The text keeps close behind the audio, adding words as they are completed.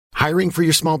Hiring for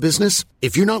your small business?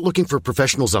 If you're not looking for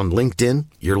professionals on LinkedIn,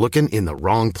 you're looking in the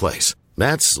wrong place.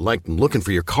 That's like looking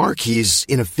for your car keys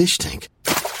in a fish tank.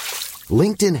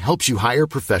 LinkedIn helps you hire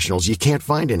professionals you can't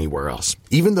find anywhere else,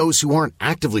 even those who aren't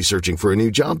actively searching for a new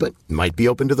job but might be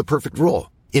open to the perfect role.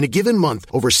 In a given month,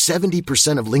 over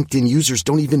 70% of LinkedIn users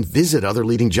don't even visit other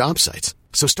leading job sites.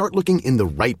 So start looking in the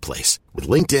right place. With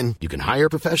LinkedIn, you can hire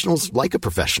professionals like a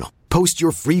professional. Post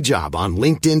your free job on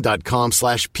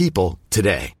linkedin.com/people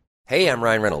today. Hey, I'm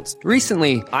Ryan Reynolds.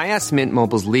 Recently, I asked Mint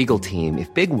Mobile's legal team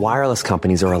if big wireless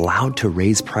companies are allowed to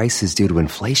raise prices due to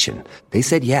inflation. They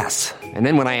said yes. And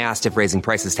then when I asked if raising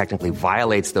prices technically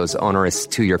violates those onerous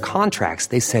two-year contracts,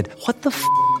 they said, "What the f***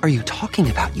 are you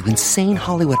talking about, you insane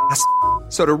Hollywood ass?"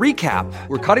 So to recap,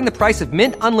 we're cutting the price of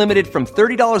Mint Unlimited from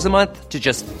 $30 a month to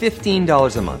just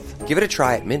 $15 a month. Give it a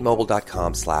try at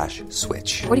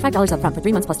mintmobile.com/switch. $45 up front for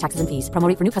 3 months plus taxes and fees. Promo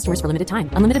rate for new customers for limited time.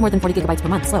 Unlimited more than 40 gigabytes per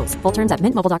month. Slows full terms at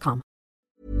mintmobile.com.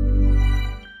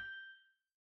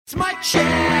 It's Mike Check.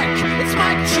 It's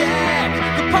Mike Check.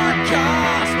 The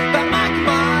podcast by Mike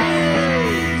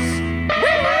Myers.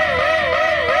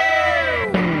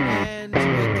 And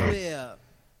we're clear.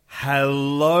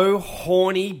 Hello,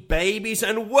 horny babies,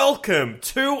 and welcome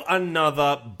to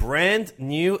another brand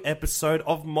new episode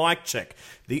of Mike Check,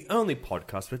 the only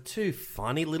podcast where two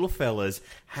funny little fellas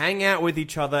hang out with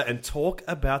each other and talk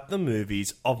about the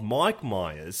movies of Mike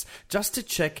Myers just to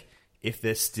check if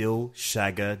they're still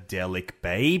shagadelic,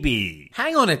 baby.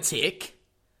 Hang on a tick.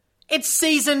 It's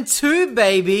season 2,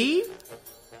 baby.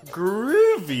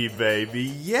 Groovy,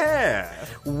 baby, yeah.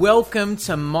 Welcome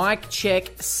to Mike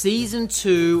Check Season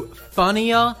 2,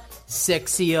 funnier,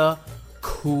 sexier,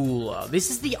 cooler. This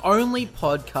is the only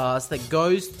podcast that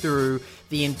goes through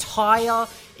the entire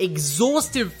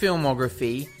exhaustive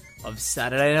filmography of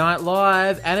Saturday Night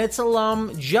Live and its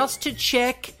alum just to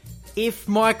check if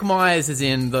Mike Myers is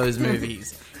in those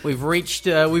movies. We've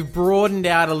broadened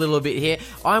out a little bit here.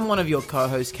 I'm one of your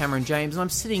co-hosts, Cameron James, and I'm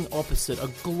sitting opposite a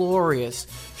glorious,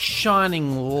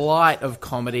 shining light of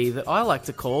comedy that I like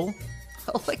to call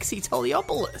Alexi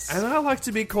Toliopoulos. And I like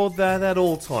to be called that at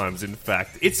all times, in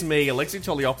fact. It's me, Alexi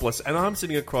Toliopoulos, and I'm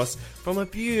sitting across from a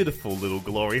beautiful little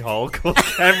glory hole called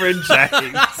Cameron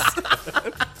James.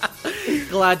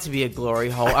 Glad to be a glory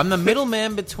hole. I'm the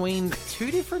middleman between two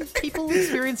different people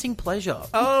experiencing pleasure.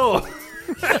 Oh!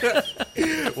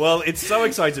 Well, it's so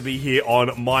exciting to be here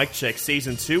on Mike Check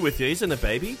Season 2 with you, isn't it,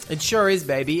 baby? It sure is,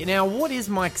 baby. Now, what is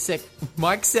Mike Sex?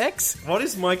 What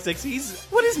is Mike Sex?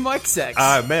 What is Mike Sex?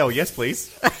 Male, yes, please.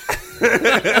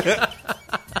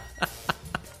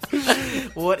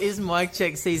 What is Mike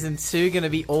Check Season 2 going to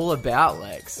be all about,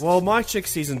 Lex? Well, Mike Check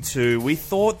Season 2, we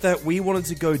thought that we wanted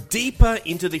to go deeper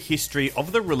into the history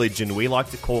of the religion we like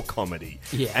to call comedy.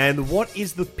 Yeah. And what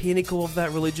is the pinnacle of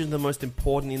that religion, the most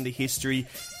important in the history?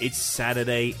 It's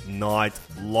Saturday Night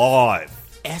Live.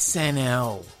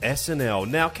 SNL. SNL.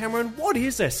 Now, Cameron, what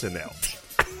is SNL?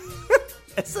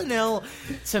 SNL,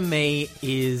 to me,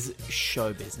 is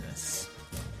show business.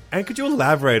 And could you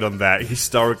elaborate on that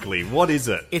historically? What is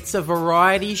it? It's a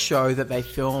variety show that they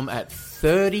film at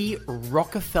 30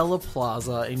 Rockefeller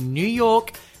Plaza in New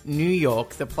York, New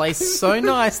York. The place is so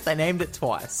nice, they named it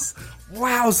twice.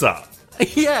 Wowza.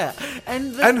 Yeah.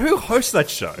 And who hosts that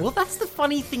show? Well, that's the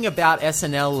funny thing about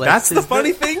SNL, Lex. That's the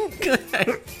funny thing?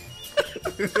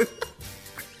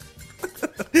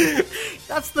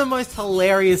 That's the most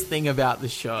hilarious thing about the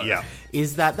show. Yeah.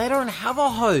 Is that they don't have a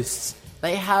host.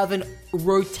 They have an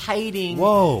rotating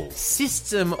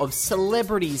system of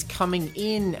celebrities coming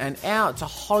in and out to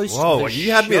host the show.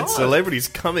 You had me at celebrities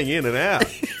coming in and out.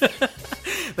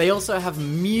 They also have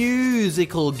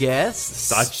musical guests.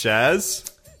 Such as?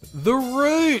 The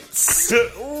Roots.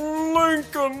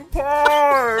 Linkin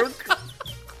Park.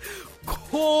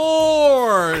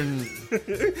 Korn.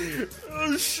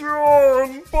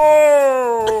 Sean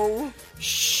Paul.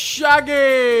 Shaggy.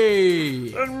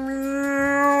 And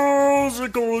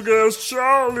musical guest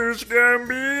Childish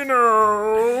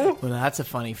Gambino. Well, that's a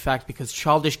funny fact because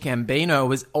Childish Gambino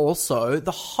was also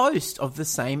the host of the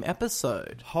same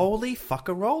episode. Holy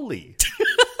fuckaroli.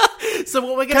 So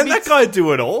what we're going to Can that guy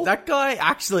do it all? That guy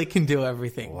actually can do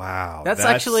everything. Wow. That's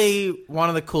actually one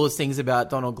of the coolest things about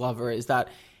Donald Glover is that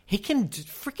he can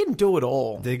freaking do it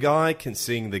all. The guy can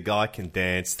sing, the guy can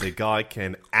dance, the guy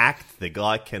can act, the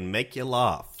guy can make you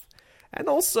laugh. And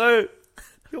also,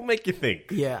 he'll make you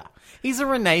think. Yeah. He's a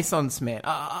Renaissance man.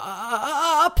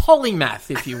 A polymath,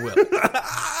 if you will.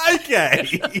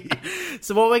 Okay.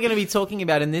 So what we're going to be talking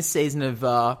about in this season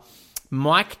of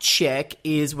Mic Check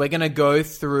is we're going to go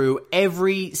through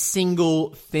every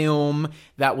single film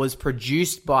that was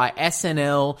produced by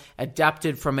SNL,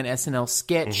 adapted from an SNL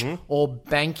sketch, or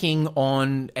banking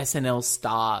on SNL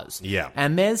stars. Yeah.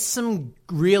 And there's some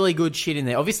really good shit in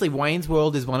there. Obviously, Wayne's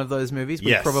World is one of those movies.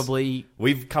 Yes.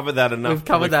 We've covered that enough. We've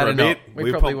covered that for a enough. bit.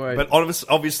 We probably won't. But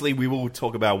obviously, we will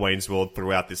talk about Wayne's World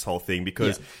throughout this whole thing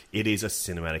because it is a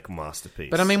cinematic masterpiece.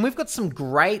 But I mean, we've got some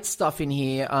great stuff in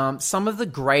here. Some of the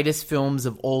greatest films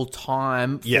of all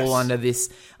time fall under this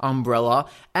umbrella.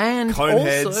 And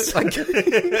Coneheads.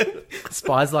 also,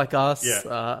 Spies Like Us.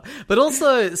 Yeah. But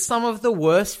also some of the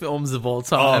worst films of all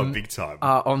time. Oh, big time.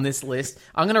 Are on this list.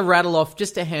 I'm going to rattle off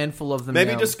just a handful of them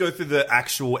Maybe now. just go through the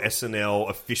actual SNL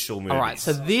official movies. All right,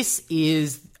 so this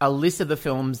is a list of the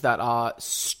films that are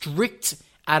strict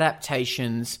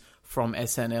adaptations from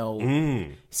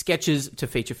SNL sketches to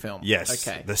feature film. Yes.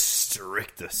 Okay. The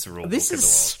strictest rule This book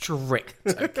is in the world.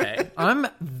 strict, okay? I'm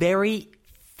very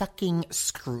fucking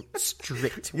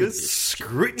strict You're with this.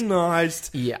 scrutinized.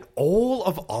 Yeah. All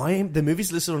of the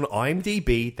movies listed on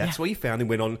IMDb. That's where you found it.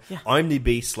 Went on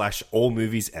IMDb/all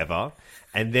movies ever,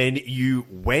 and then you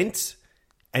went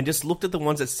and just looked at the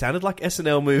ones that sounded like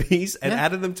SNL movies and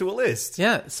added them to a list.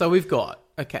 Yeah, so we've got,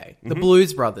 The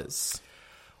Blues Brothers.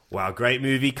 Wow, great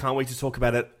movie. Can't wait to talk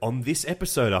about it on this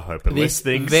episode, I hope. Unless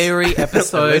This very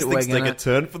episode, unless we're things take gonna- a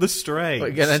turn for the strange.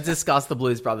 We're going to discuss The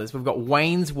Blues Brothers. We've got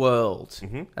Wayne's World.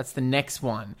 That's the next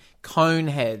one.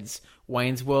 Coneheads.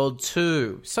 Wayne's World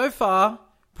 2. So far,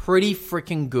 pretty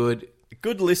freaking good.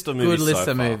 Good list of movies Good list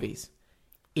so of far. movies.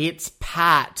 It's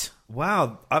Pat.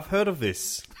 Wow, I've heard of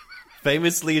this.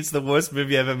 Famously, it's the worst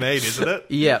movie ever made, isn't it?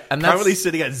 Yeah, and that's... Currently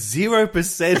sitting at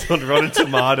 0% on Rotten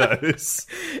Tomatoes.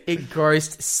 It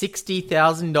grossed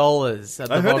 $60,000 at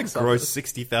the I heard it box grossed office.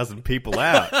 60,000 people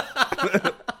out.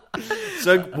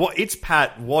 So, it's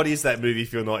Pat. What is that movie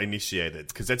if you're not initiated?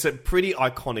 Because it's a pretty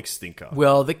iconic stinker.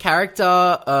 Well, the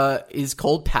character is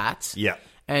called Pat. Yeah.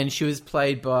 And she was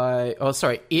played by... Oh,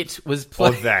 sorry. It was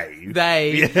played... Or they.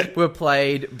 They were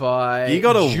played by You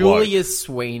gotta Julia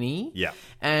Sweeney. Yeah.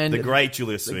 And The great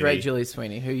Julia Sweeney. The great Julia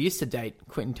Sweeney, who used to date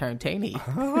Quentin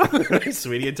Tarantino.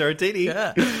 Sweeney and Tarantini.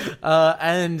 Yeah.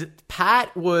 And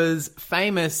Pat was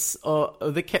famous.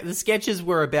 The sketches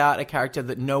were about a character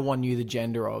that no one knew the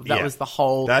gender of. That Yeah. was the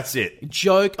whole That's it.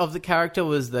 joke of the character,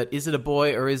 was that is it a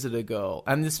boy or is it a girl?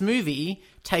 And this movie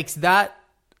takes that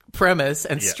premise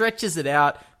and stretches it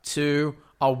out to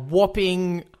a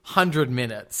whopping 100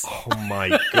 minutes. Oh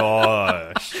my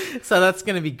gosh. So that's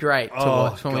going to be great to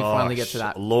watch when we finally get to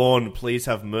that. Lorne, please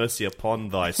have mercy upon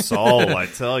thy soul, I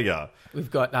tell ya.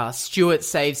 We've got Stuart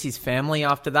Saves His Family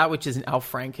after that, which is an Al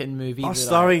Franken movie.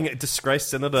 Starring disgraced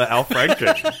Senator Al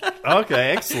Franken.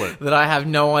 Okay, excellent. That I have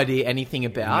no idea anything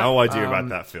about. No idea about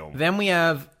that film. Then we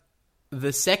have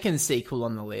the second sequel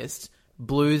on the list,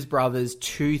 Blues Brothers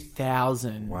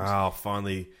 2000. Wow,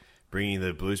 finally bringing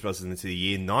the Blues Brothers into the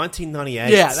year 1998.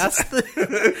 Yeah,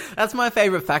 that's my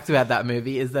favorite fact about that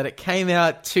movie, is that it came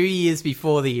out 2 years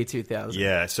before the year 2000.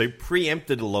 Yeah, so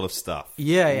preempted a lot of stuff.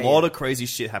 Yeah, a lot of crazy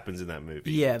shit happens in that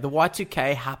movie. Yeah, the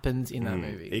Y2K happens in that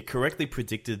movie. It correctly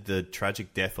predicted the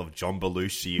tragic death of John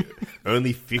Belushi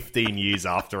only 15 years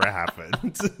after it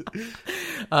happened.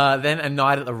 Then A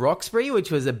Night at the Roxbury, which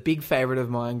was a big favorite of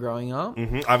mine growing up.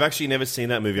 I've actually never seen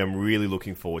that movie. I'm really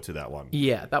looking forward to that one.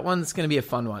 Yeah, that one's going to be a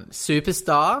fun one.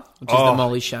 Superstar, which is the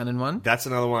Molly Shannon one. That's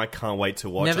another one I can't wait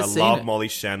to watch. Never I seen love it. Molly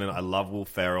Shannon. I love Will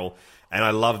Ferrell. And I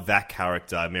love that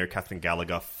character, Mary Catherine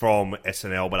Gallagher, from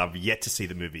SNL, but I've yet to see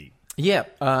the movie. Yeah,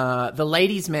 The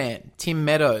Ladies' Man, Tim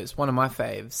Meadows, one of my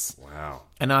faves. Wow.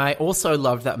 And I also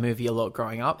loved that movie a lot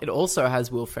growing up. It also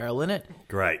has Will Ferrell in it.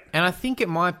 Great. And I think it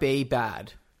might be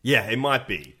bad. Yeah, it might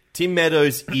be. Tim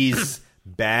Meadows is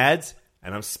bad,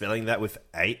 and I'm spelling that with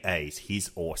 8 A's. He's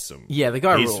awesome. Yeah, the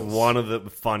guy He's rules. one of the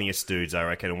funniest dudes, I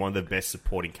reckon, and one of the best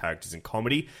supporting characters in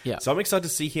comedy. Yeah. So I'm excited to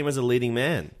see him as a leading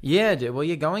man. Yeah, dude. Well,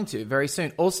 you're going to very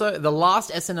soon. Also, the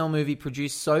last SNL movie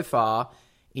produced so far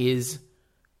is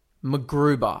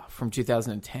MacGruber from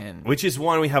 2010. Which is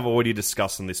one we have already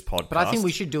discussed on this podcast. But I think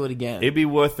we should do it again. It'd be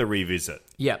worth a revisit.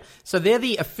 Yeah. So they're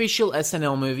the official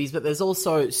SNL movies, but there's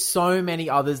also so many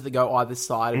others that go either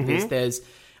side of this. There's,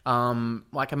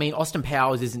 Austin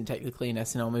Powers isn't technically an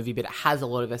SNL movie, but it has a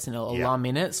lot of SNL alum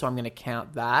in it, so I'm going to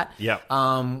count that. Yeah.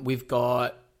 We've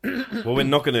got Well, we're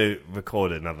not going to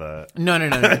record another. No.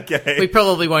 Okay. We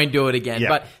probably won't do it again. Yeah.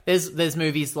 But there's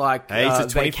movies like Hey,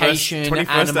 it's the 21st, Vacation, 21st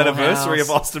Animal anniversary House.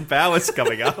 of Austin Powers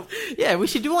coming up. Yeah, we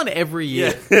should do one every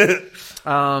year.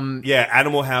 Yeah,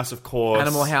 Animal House, of course.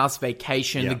 Animal House,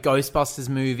 Vacation, Yeah. the Ghostbusters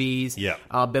movies, Yeah.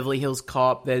 Beverly Hills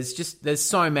Cop. There's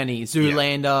so many.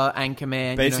 Zoolander,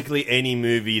 Anchorman. Basically, any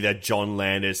movie that John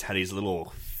Landis had his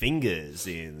little fingers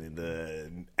in the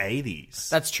 80s.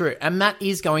 That's true. And that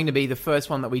is going to be the first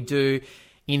one that we do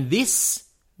in this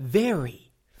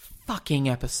very fucking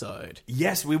episode.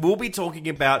 Yes, we will be talking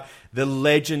about the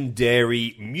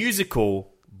legendary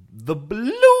musical, The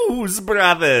Blues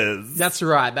Brothers. That's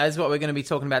right. That is what we're going to be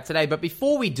talking about today. But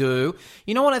before we do,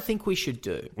 you know what I think we should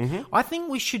do? Mm-hmm. I think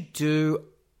we should do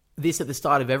this at the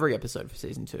start of every episode for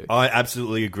season 2. I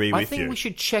absolutely agree with I think you. we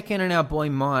should check in on our boy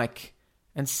Mike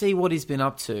and see what he's been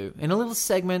up to in a little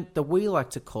segment that we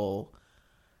like to call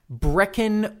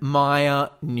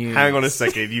Breckenmeyer News. Hang on a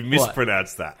second, you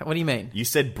mispronounced that. What do you mean? You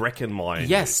said Breckenmeyer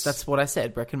Yes, News. that's what I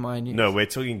said, Breckenmeyer News. No, we're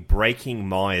talking Breaking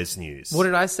Myers News. What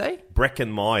did I say?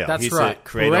 Breckenmeyer. That's He's right. the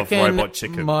creator of Robot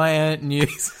Chicken. Breckenmeyer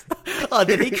News. Oh,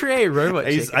 did he create Robot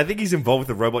Chicken? I think he's involved with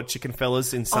the Robot Chicken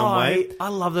fellas in some way. I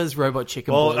love those Robot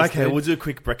Chicken Well, boys. okay, dude. we'll do a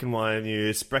quick Breckenmeyer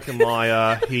news.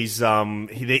 Breckenmeyer,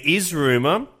 there is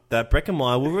rumour that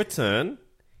Breckenmeyer will return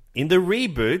in the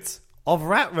reboot of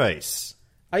Rat Race.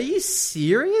 Are you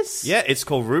serious? Yeah, it's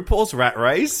called RuPaul's Rat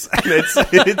Race, and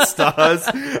it stars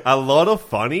a lot of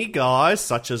funny guys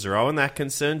such as Rowan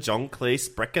Atkinson, John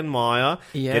Cleese, Breckenmeyer,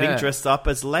 Yeah. getting dressed up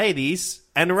as ladies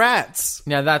and rats.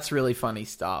 Now, that's really funny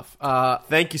stuff.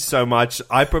 Thank you so much.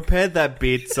 I prepared that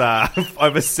bit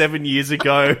over 7 years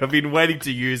ago. I've been waiting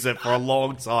to use it for a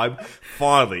long time.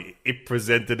 Finally, it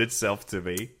presented itself to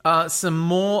me. Some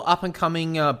more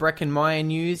up-and-coming Breckenmeyer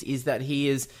news is that he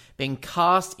is being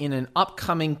cast in an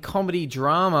upcoming comedy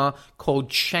drama called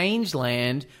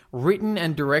Changeland, written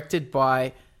and directed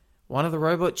by one of the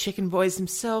Robot Chicken boys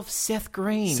himself, Seth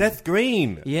Green. Seth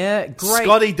Green. Yeah, great.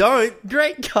 Scotty don't.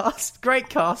 Great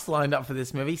cast lined up for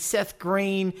this movie. Seth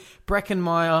Green,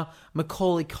 Breckenmeyer,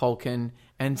 Macaulay Culkin,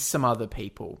 and some other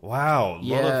people. Wow, a lot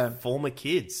Yeah. of former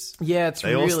kids. Yeah, it's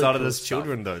They really all started cool as stuff.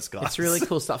 children, those guys. It's really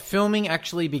cool stuff. Filming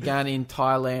actually began in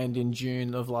Thailand in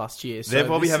June of last year. So They're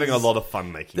probably this having a is- lot of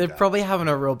fun making They're that. probably having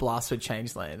a real blast with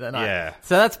Changeland. Yeah.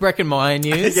 So that's Breckenmeyer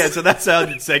news. Yeah, so that's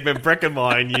our segment,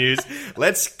 Breckenmeyer News.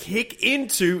 Let's kick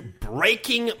into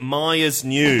Breaking Myers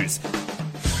News.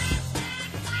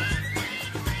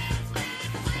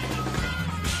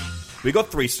 We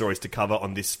got 3 stories to cover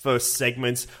on this first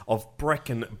segment of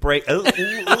Breaking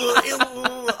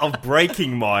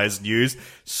Myers News.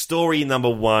 Story number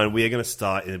 1, we are going to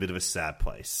start in a bit of a sad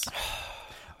place.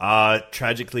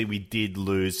 Tragically, we did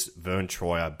lose Vern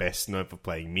Troyer, best known for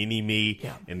playing Mini-Me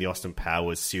in the Austin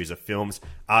Powers series of films.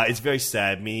 It's very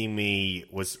sad. Mini-Me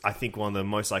was, I think, one of the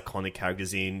most iconic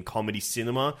characters in comedy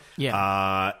cinema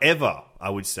ever, I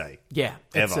would say. Yeah,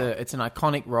 Ever. it's an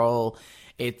iconic role.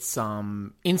 It's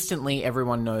instantly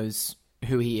everyone knows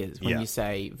who he is when Yeah. you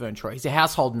say Vern Troyer. He's a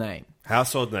household name.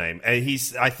 Household name. And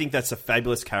I think that's a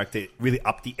fabulous character, really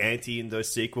upped the ante in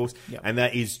those sequels. Yep. And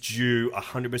that is due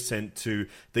 100% to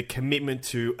the commitment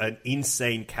to an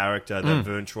insane character that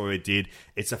Vern Troyer did.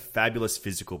 It's a fabulous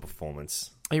physical performance.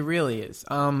 It really is.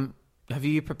 Have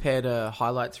you prepared a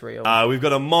highlights reel? We've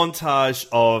got a montage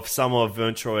of some of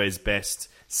Vern Troyer's best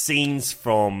scenes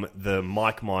from the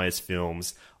Mike Myers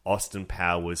films, Austin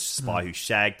Powers, Spy Who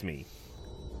Shagged Me.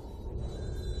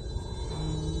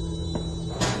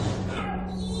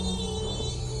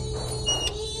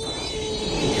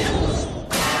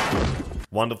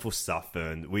 Wonderful stuff,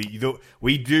 Vern.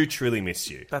 We do truly miss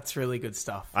you. That's really good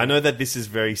stuff. I know that this is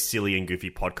very silly and goofy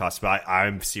podcast, but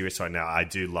I'm serious right now. I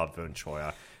do love Vern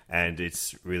Troyer, and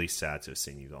it's really sad to have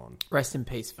seen you gone. Rest in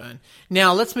peace, Vern.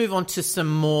 Now, let's move on to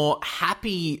some more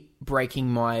happy Breaking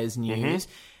Myers news.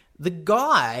 The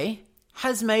guy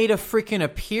has made a freaking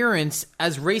appearance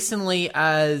as recently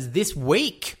as this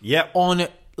week Yep. on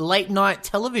late night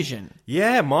television.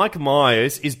 Yeah, Mike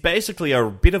Myers is basically a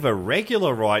bit of a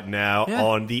regular right now Yeah.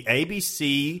 on the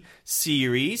ABC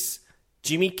series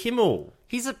Jimmy Kimmel.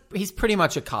 He's pretty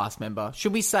much a cast member.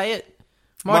 Should we say it?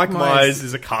 Mike Myers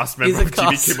is a cast member is of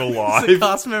Jimmy Kimmel Live. He's a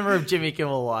cast member of Jimmy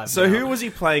Kimmel Live. So now. who was he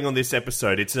playing on this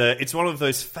episode? It's one of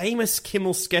those famous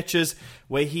Kimmel sketches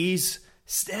where he's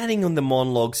standing on the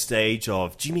monologue stage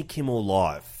of Jimmy Kimmel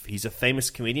Live. He's a famous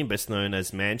comedian, best known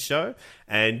as Man Show,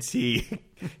 and he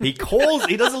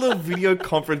does a little video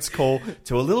conference call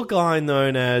to a little guy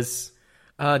known as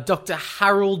Dr.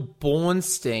 Harold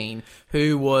Bornstein,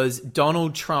 who was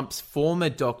Donald Trump's former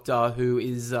doctor, who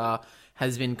is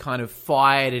has been kind of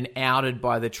fired and outed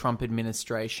by the Trump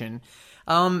administration.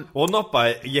 Well, not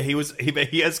by... Yeah,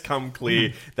 he has come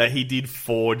clear that he did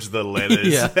forge the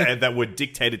letters that were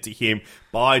dictated to him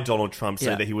by Donald Trump,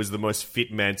 saying that he was the most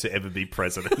fit man to ever be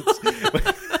president.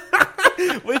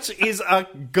 Which is a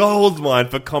goldmine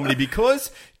for comedy,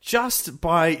 because just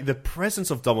by the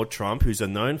presence of Donald Trump, who's a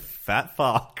known fat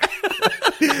fuck,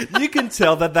 you can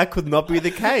tell that could not be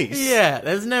the case. Yeah,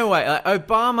 there's no way. Like,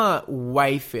 Obama,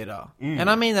 way fitter. And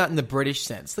I mean that in the British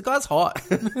sense. The guy's hot.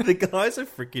 The guy's a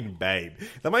freaking babe.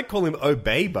 They might call him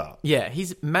O'Baber. Yeah,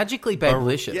 he's magically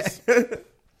babelicious. Yeah.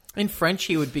 In French,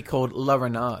 he would be called La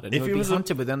Renard, and he would be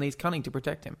hunted with only his cunning to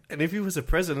protect him. And if he was a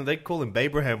president, they'd call him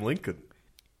Abraham Lincoln.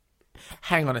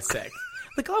 Hang on a sec.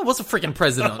 The guy was a freaking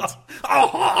president.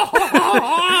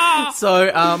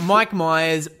 So, Mike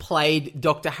Myers played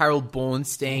Dr. Harold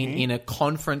Bornstein in a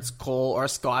conference call or a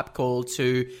Skype call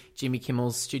to Jimmy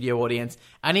Kimmel's studio audience,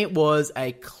 and it was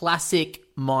a classic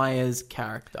Myers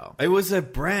character. It was a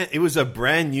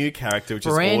brand new character, which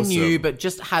is awesome. Brand new, but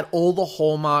just had all the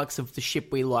hallmarks of the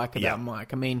shit we like about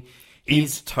Mike. I mean,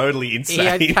 he's totally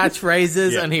insane. He had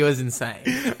catchphrases and he was insane.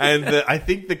 And I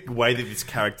think the way that this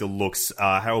character looks,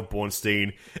 Harold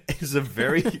Bornstein, is a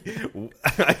very,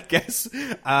 I guess,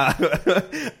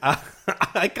 I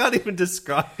can't even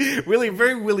describe, really,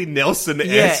 very Willie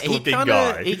Nelson-esque looking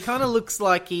guy. He kind of looks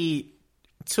like he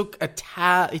took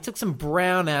some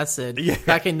brown acid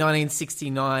back in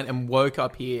 1969 and woke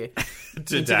up here in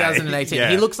 2018. Yeah.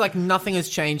 He looks like nothing has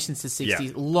changed since the 60s.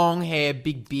 Yeah. Long hair,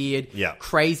 big beard,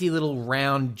 crazy little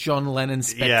round John Lennon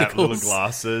spectacles. Yeah, little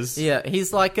glasses. Yeah, he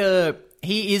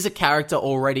is a character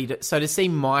already. So to see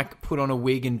Mike put on a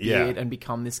wig and beard and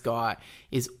become this guy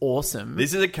is awesome.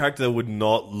 This is a character that would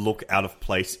not look out of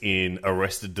place in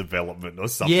Arrested Development or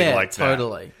something like that.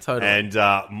 Totally. And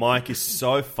Mike is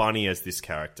so funny as this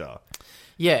character.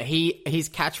 Yeah, his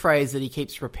catchphrase that he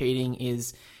keeps repeating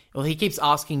is... Well, he keeps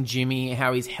asking Jimmy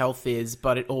how his health is,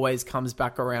 but it always comes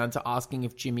back around to asking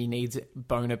if Jimmy needs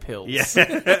boner pills.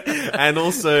 Yeah. And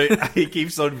also, he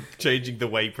keeps on changing the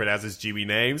way he pronounces Jimmy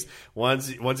names. Once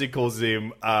he calls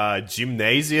him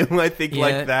Gymnasium, I think,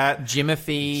 like that.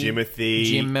 Jimothy.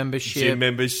 Gym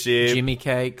membership. Jimmy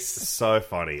Cakes. So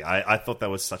funny. I thought that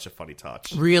was such a funny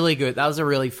touch. Really good. That was a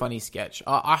really funny sketch.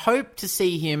 I hope to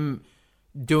see him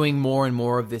doing more and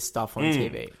more of this stuff on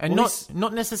TV. And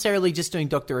not necessarily just doing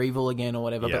Dr. Evil again or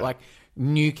whatever, but like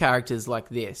new characters like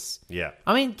this. Yeah.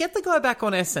 I mean, get the guy back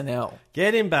on SNL.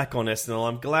 Get him back on SNL.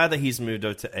 I'm glad that he's moved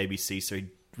over to ABC, so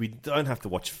we don't have to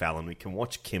watch Fallon. We can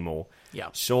watch Kimmel. Yeah.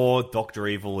 Sure, Dr.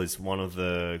 Evil is one of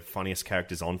the funniest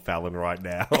characters on Fallon right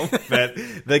now. But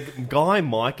the guy,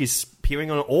 Mike, is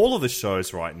appearing on all of the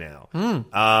shows right now.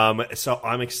 So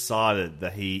I'm excited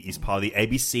that he is part of the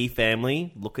ABC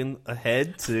family, looking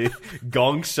ahead to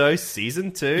Gong Show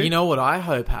Season 2. You know what I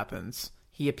hope happens?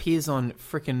 He appears on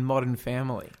frickin' Modern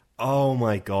Family. Oh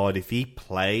my God, if he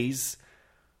plays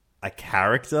a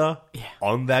character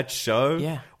on that show?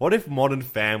 Yeah. What if Modern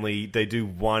Family, they do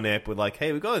one ep with like,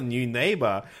 hey, we got a new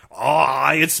neighbor. Oh,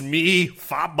 it's me,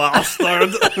 fat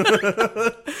bastard.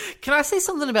 Can I say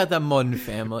something about that Modern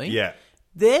Family? Yeah.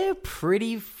 They're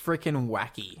pretty freaking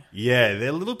wacky. Yeah, they're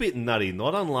a little bit nutty,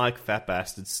 not unlike Fat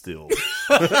Bastard still.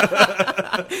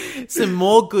 Some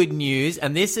more good news,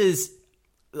 and this is...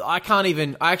 I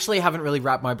actually haven't really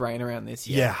wrapped my brain around this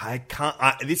yet. Yeah, I can't.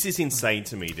 This is insane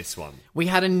to me, this one. We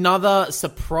had another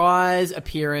surprise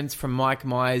appearance from Mike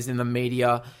Myers in the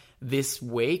media this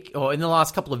week, or in the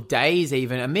last couple of days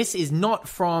even, and this is not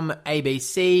from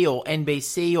ABC or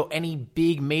NBC or any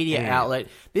big media outlet.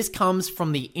 This comes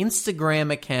from the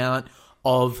Instagram account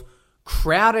of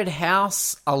Crowded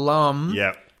House alum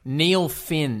Neil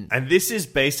Finn. And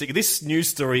this news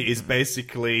story is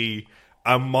basically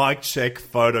a mic check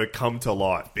photo come to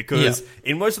life, because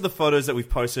in most of the photos that we've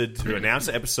posted to announce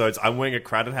the episodes, I'm wearing a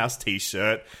Crowded House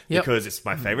t-shirt because it's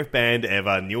my favorite band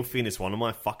ever. Neil Finn is one of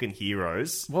my fucking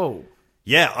heroes. Whoa.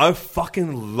 Yeah, I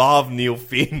fucking love Neil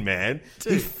Finn, man.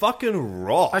 Dude. He fucking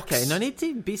rocks. Okay, no need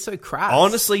to be so crass.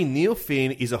 Honestly, Neil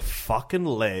Finn is a fucking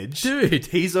ledge. Dude.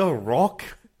 He's a rock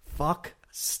fuck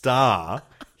star.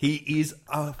 He is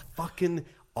a fucking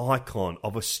icon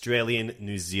of Australian,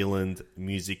 New Zealand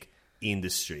music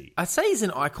industry. I'd say he's an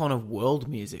icon of world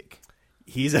music.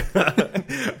 He's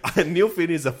Neil Finn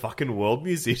is a fucking world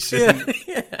musician.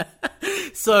 Yeah.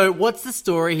 So what's the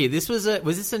story here? Was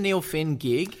this a Neil Finn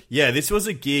gig? Yeah, this was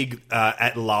a gig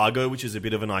at Largo, which is a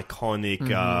bit of an iconic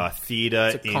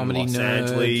theatre in Los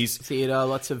Angeles. Theatre,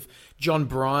 lots of John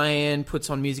Bryan puts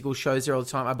on musical shows there all the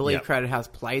time. I believe Yep. Crowded House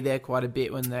played there quite a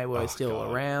bit when they were still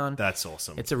God. around. That's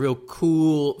awesome. It's a real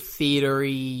cool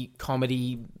theater-y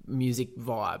comedy music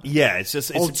vibe. Yeah, it's just...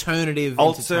 It's Alternative,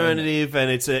 alternative, and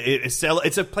it's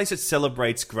a place that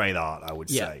celebrates great art, I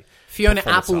would say. Fiona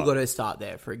Performance Apple art. got her start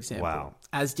there, for example. Wow.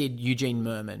 As did Eugene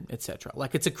Merman, etc.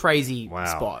 Like, it's a crazy Wow.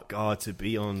 spot. God, to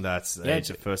be on that stage,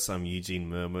 Yeah. the first time Eugene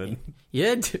Merman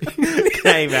Yeah, dude.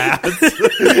 came out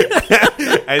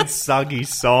and sung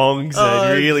his songs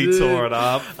and really dude. tore it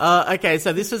up. Okay,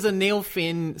 so this was a Neil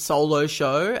Finn solo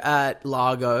show at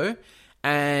Largo,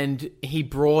 and he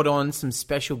brought on some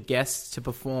special guests to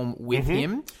perform with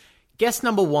him. Guest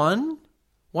number one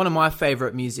of my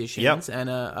favourite musicians Yep. and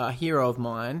a hero of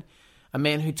mine, a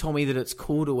man who told me that it's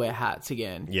cool to wear hats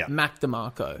again, Yeah. Mac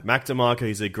DeMarco. Mac DeMarco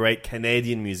is a great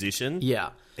Canadian musician. Yeah.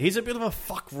 He's a bit of a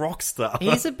fuck rock star.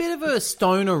 He's a bit of a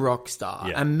stoner rock star.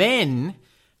 Yeah. And then,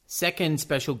 second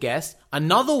special guest,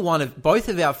 another one of both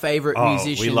of our favourite Oh, we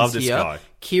musicians love this here, guy.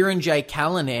 Kieran J.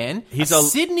 Callanan. He's a a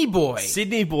Sydney boy.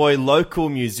 Sydney boy, local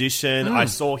musician. I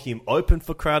saw him open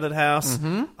for Crowded House.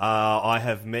 Mm-hmm. I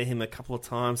have met him a couple of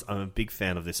times. I'm a big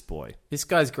fan of this boy. This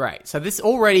guy's great. So this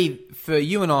already, for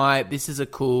you and I, this is a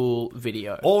cool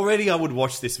video. Already, I would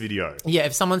watch this video. Yeah,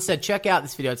 if someone said, check out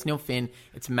this video, it's Neil Finn,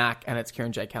 it's Mac, and it's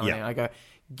Kieran J. Callanan, Yeah. I go,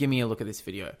 give me a look at this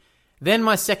video. Then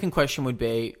my second question would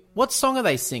be, what song are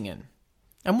they singing?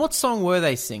 And what song were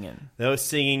they singing? They were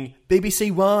singing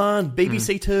BBC One,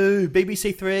 BBC Two,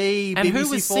 BBC Three, And BBC who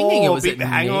was Four. singing it? Was it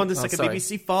hang Nick? on just a Oh, second. sorry.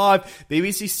 BBC Five,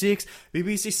 BBC Six,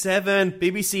 BBC Seven,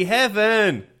 BBC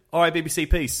Heaven. All right, BBC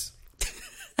Peace.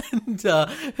 And,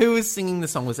 who was singing the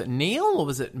song? Was it Neil or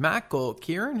was it Mac or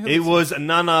Kieran? Who It was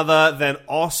none other than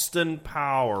Austin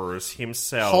Powers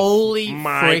himself. Holy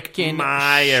Mike frickin'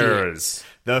 Myers,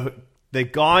 the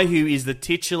guy who is the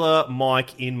titular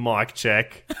Mike in Mike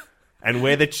Check, and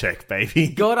we're the check, baby.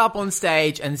 got up on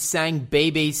stage and sang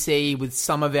BBC with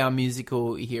some of our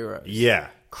musical heroes. Yeah.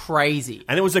 Crazy.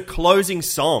 And it was a closing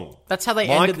song. That's how they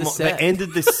ended the set. They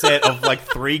ended the set of like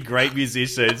three great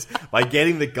musicians by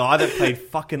getting the guy that played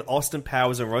fucking Austin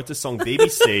Powers and wrote the song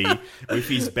BBC with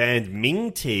his band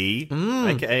Ming T,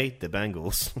 aka the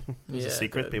Bangles. It's Yeah, a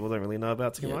secret dude. people don't really know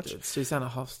about too Yeah, much. dude, Susanna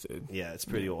Hoffs, dude. Yeah, it's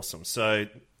pretty awesome. So,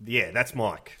 yeah, that's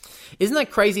Mike. Isn't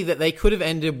that crazy that they could have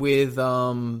ended with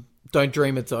Don't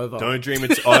Dream It's Over? Don't dream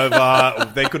it's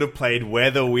over. They could have played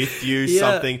Weather with You, Yeah.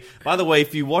 something. By the way,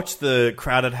 if you watch the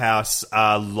Crowded House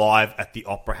live at the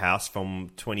Opera House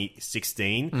from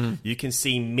 2016, you can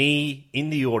see me in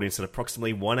the audience at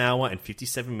approximately 1 hour and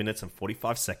 57 minutes and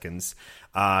 45 seconds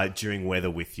during Weather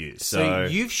with You. So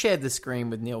you've shared the screen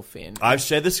with Neil Finn. I've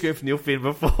shared the script with Neil Finn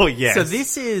before, yes. So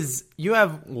this is, you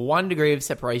have 1 degree of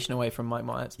separation away from Mike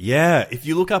Myers. Yeah, if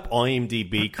you look up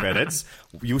IMDb credits,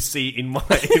 you'll see in mine,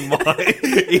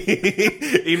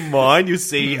 you'll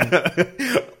see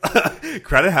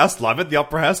Crowded House live at the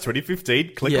Opera House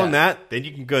 2015. Click Yeah. on that, then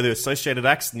you can go to Associated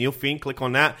Acts, Neil Finn. Click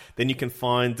on that, then you can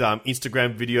find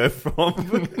Instagram video from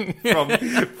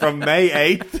May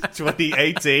 8th,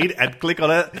 2018, and click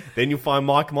on it. Then you'll find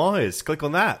Mike Myers. Click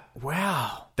on that.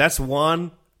 Wow. That's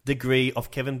 1 degree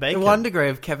of Kevin Bacon. 1 degree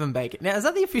of Kevin Bacon. Now, is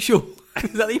that the official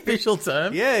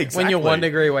term? Yeah, When you're exactly. 1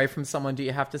 degree away from someone, do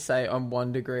you have to say, I'm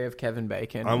 1 degree of Kevin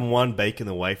Bacon? I'm 1 bacon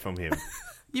away from him.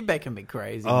 You bacon me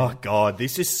crazy. Oh man. God,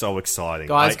 this is so exciting,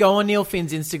 Guys, Like, go on Neil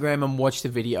Finn's Instagram and watch the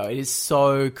video. It is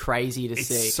so crazy to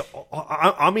see.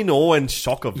 I'm in awe and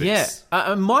shock of this.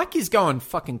 Yeah. Mike is going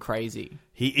fucking crazy.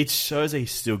 It shows that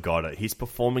he's still got it. He's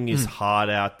performing his heart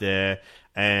out there,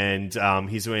 and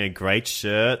he's wearing a great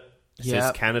shirt. It says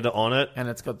Yep. Canada on it. And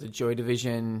it's got the Joy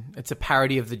Division. It's a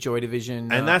parody of the Joy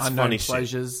Division. And that's Unknown funny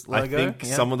Pleasures shit. logo. I think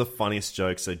Yeah. some of the funniest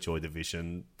jokes are Joy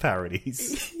Division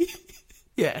parodies.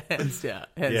 Yeah, hands down.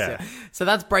 Hands Yeah. down. So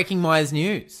that's Breaking Myers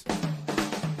news.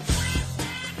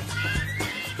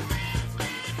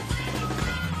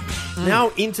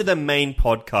 Now into the main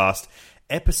podcast,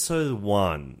 episode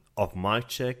 1 of Mic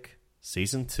Check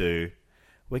Season 2.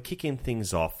 We're kicking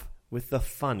things off with the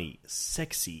funny,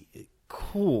 sexy,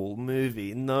 cool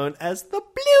movie known as The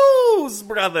Blues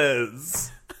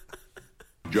Brothers.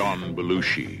 John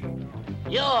Belushi,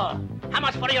 You, how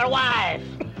much for your wife?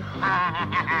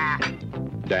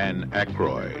 Dan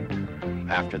Aykroyd,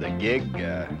 After the gig,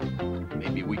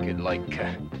 maybe we could,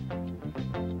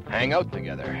 hang out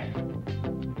together.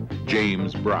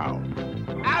 James Brown,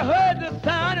 I heard the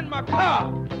sound in my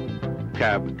car.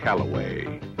 Cab Calloway,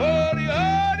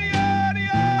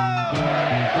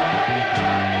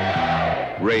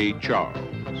 Ray Charles,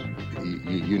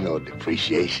 You know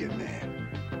depreciation,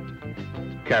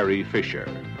 man. Carrie Fisher,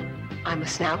 I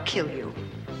must now kill you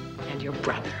and your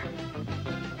brother.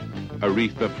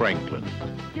 Aretha Franklin,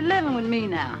 You're living with me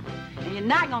now, and you're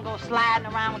not gonna go sliding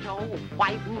around with your old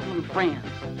white woman friends.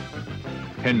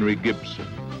 Henry Gibson,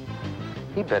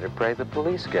 He better pray the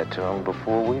police get to him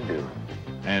before we do.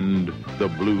 and the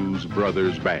Blues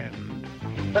Brothers Band.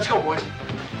 Let's go, boys.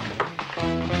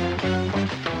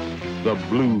 The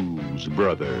Blues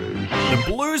Brothers. The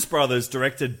Blues Brothers,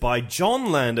 directed by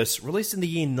John Landis, released in the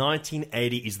year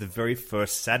 1980, is the very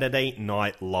first Saturday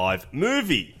Night Live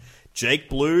movie. Jake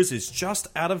Blues is just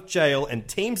out of jail and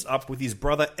teams up with his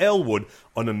brother Elwood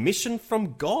on a mission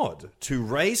from God to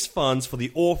raise funds for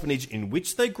the orphanage in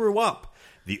which they grew up.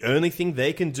 The only thing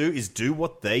they can do is do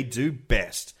what they do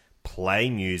best, play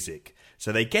music.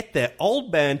 So they get their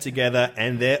old band together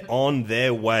and they're on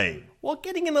their way, while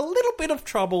getting in a little bit of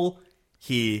trouble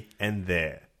here and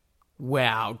there.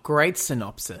 Wow, great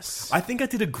synopsis. I think I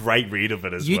did a great read of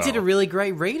it as You well. did a really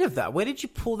great read of that. Where did you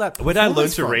pull that? When I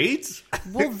learned performance to from? read?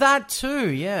 Well, that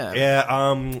too, yeah. Yeah,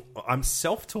 I'm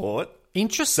self-taught.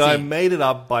 Interesting. So I made it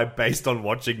up based on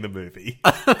watching the movie.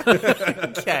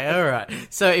 Okay, all right.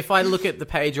 So if I look at the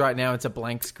page right now, it's a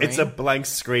blank screen. It's a blank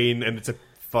screen and it's a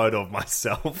photo of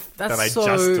myself That's that I so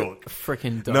just took.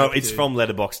 freaking dope. No, it's dude. from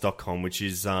letterboxd.com, which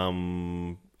is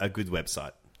a good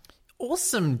website.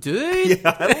 Awesome, dude.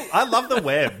 Yeah, I love the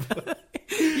web.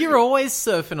 You're always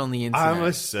surfing on the internet. I'm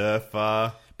a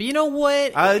surfer. But you know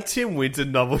what? A Tim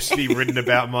Winton novel should be written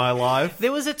about my life.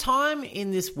 There was a time in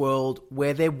this world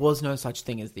where there was no such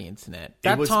thing as the internet.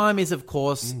 That was- time is, of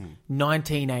course,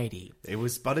 1980. It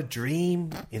was but a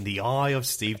dream in the eye of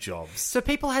Steve Jobs. So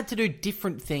people had to do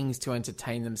different things to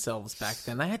entertain themselves back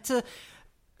then. They had to,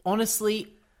 honestly,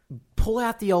 pull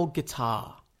out the old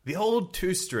guitar. The old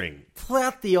two-string. Pull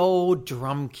out the old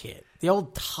drum kit. The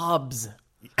old tubs.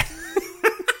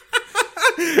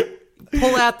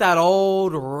 Pull out that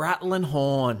old rattling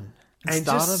horn. And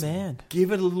start just a band.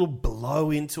 give it a little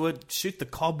blow into it, shoot the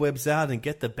cobwebs out, and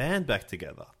get the band back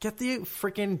together. Get the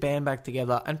freaking band back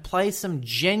together and play some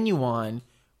genuine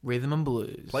rhythm and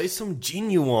blues. Play some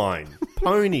genuine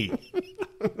pony.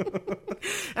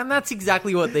 And that's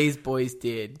exactly what these boys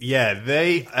did. Yeah,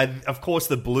 they, of course,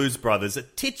 the Blues Brothers, the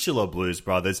titular Blues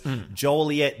Brothers,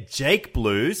 Joliet Jake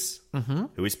Blues,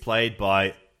 who is played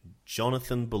by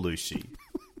Jonathan Belushi.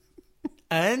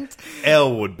 And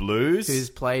Elwood Blues, who's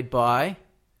played by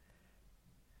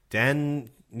Daniel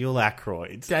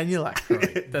Aykroyd. Daniel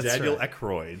Aykroyd. That's Daniel right.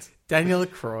 Aykroyd. Daniel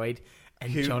Aykroyd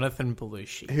and Jonathan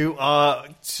Belushi. Who are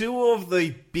two of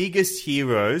the biggest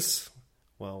heroes,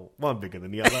 well, one bigger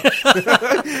than the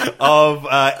other, of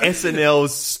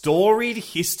SNL's storied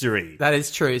history. That is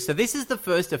true. So this is the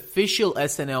first official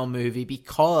SNL movie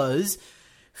because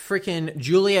freaking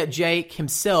Juliet Jake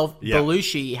himself,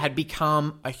 Belushi, had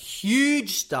become a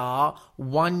huge star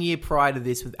 1 year prior to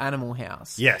this with Animal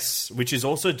House. Yes, which is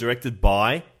also directed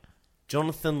by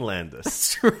Jonathan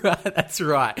Landis. That's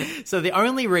right. So the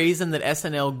only reason that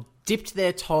SNL dipped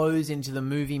their toes into the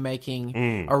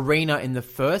movie-making arena in the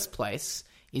first place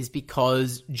is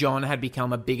because John had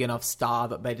become a big enough star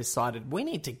that they decided, we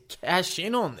need to cash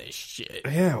in on this shit.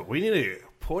 Yeah, we need to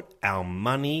put our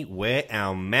money where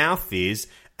our mouth is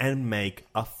and make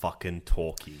a fucking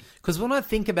talkie. Because when I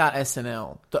think about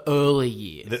SNL, the early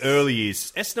years...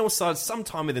 SNL started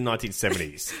sometime in the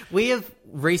 1970s. We have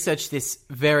researched this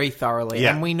very thoroughly,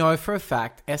 and we know for a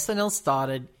fact SNL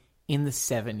started in the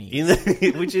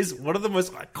 70s. Which is one of the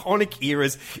most iconic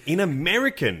eras in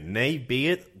American, nay, be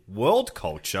it world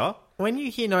culture. When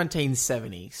you hear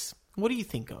 1970s, what do you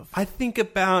think of? I think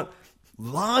about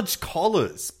large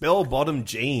collars, bell-bottom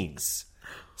jeans,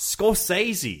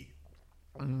 Scorsese,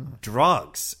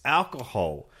 drugs,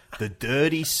 alcohol, the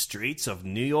dirty streets of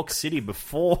New York City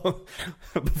before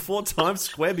Times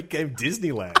Square became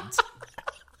Disneyland.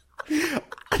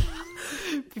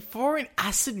 Before an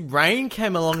acid rain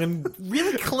came along and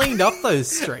really cleaned up those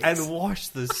streets. And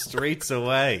washed the streets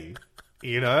away.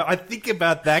 You know, I think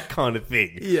about that kind of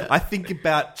thing. Yeah. I think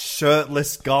about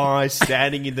shirtless guys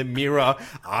standing in the mirror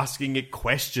asking it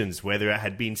questions whether it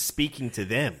had been speaking to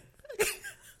them.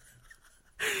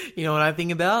 You know what I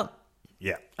think about?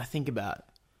 Yeah. I think about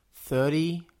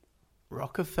 30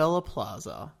 Rockefeller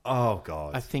Plaza. Oh,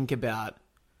 God. I think about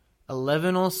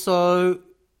 11 or so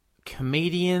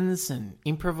comedians and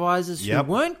improvisers who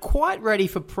weren't quite ready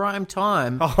for prime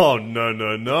time. Oh,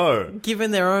 no. Given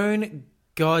their own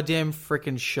goddamn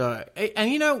freaking show.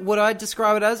 And you know what I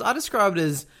describe it as? I describe it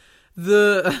as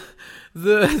the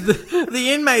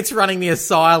inmates running the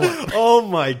asylum. Oh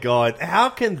my God. How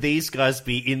can these guys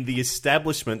be in the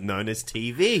establishment known as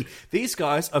TV? These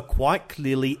guys are quite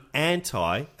clearly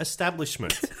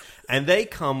anti-establishment. And they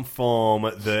come from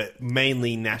the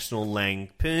mainly National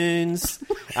Lampoons,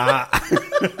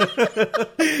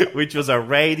 which was a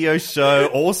radio show,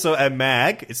 also a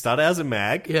mag. It started as a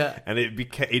mag, and it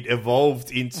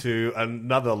evolved into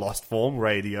another lost form,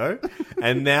 radio,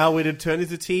 and now it had turned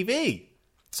into TV.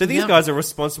 So these guys are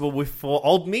responsible for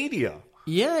old media.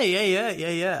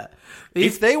 Yeah.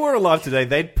 If they were alive today,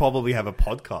 they'd probably have a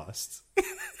podcast.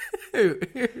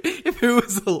 Who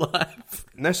was alive?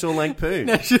 National Lampoon.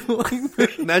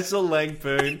 National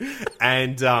Lampoon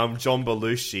and John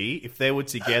Belushi, if they were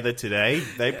together today,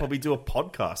 they'd probably do a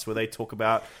podcast where they talk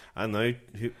about, I don't know,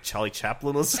 Charlie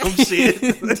Chaplin or some shit.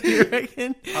 Do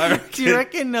you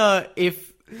reckon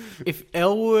if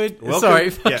Elwood...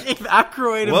 if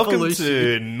Aykroyd and Welcome Belushi...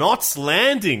 to Knots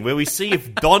Landing, where we see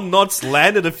if Don Knotts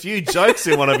landed a few jokes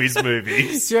in one of his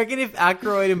movies. Do you reckon if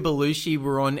Aykroyd and Belushi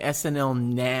were on SNL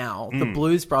now, the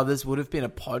Blues Brothers would have been a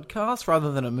podcast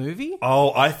rather than a movie?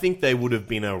 Oh, I think they would have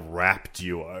been a rap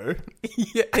duo.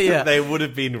 Yeah. They would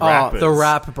have been rappers. The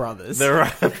Rap Brothers. The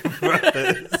Rap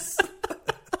Brothers.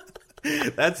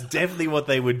 That's definitely what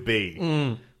they would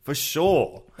be. For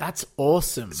sure. That's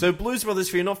awesome. So Blues Brothers,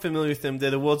 if you're not familiar with them,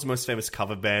 they're the world's most famous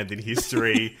cover band in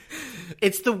history.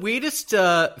 It's the weirdest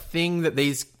thing that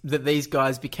these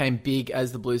guys became big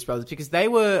as the Blues Brothers, because they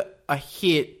were a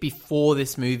hit before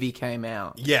this movie came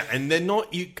out. Yeah, and they're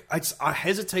not... I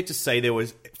hesitate to say there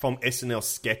was from SNL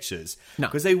sketches. No.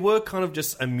 Because they were kind of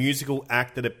just a musical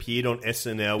act that appeared on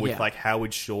SNL with like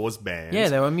Howard Shaw's band. Yeah,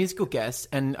 they were musical guests,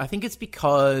 and I think it's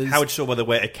because... Howard Shaw, by the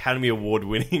way, Academy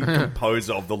Award-winning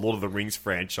composer of the Lord of the Rings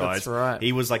franchise. That's right.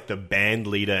 He was like the band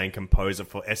leader and composer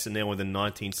for SNL in the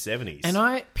 1970s. And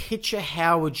I picture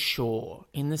Howard Shaw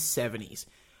in the 70s,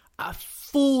 a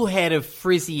full head of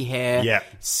frizzy hair,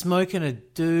 smoking a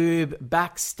doob,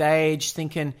 backstage,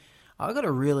 thinking, I got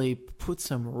to really put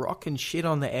some rock and shit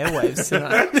on the airwaves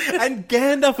tonight. And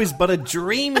Gandalf is but a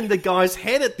dream in the guy's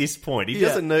head at this point. He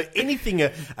doesn't know anything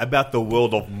about the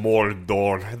world of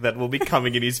Mordor that will be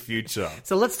coming in his future.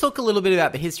 So let's talk a little bit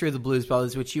about the history of the Blues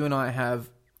Brothers, which you and I have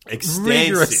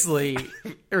rigorously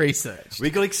researched.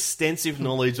 We got extensive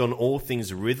knowledge on all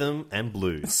things rhythm and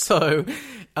blues. So,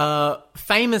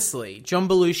 famously, John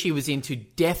Belushi was into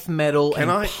death metal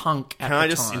and punk at the time. Can I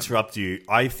just interrupt you?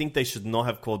 I think they should not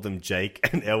have called them Jake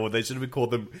and Elwood. They should have called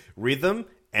them Rhythm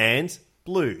and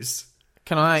Blues.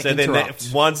 Can I interrupt?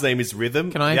 Then one's name is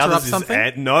Rhythm. Can I interrupt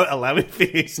something? No, allow me to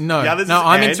finish. No,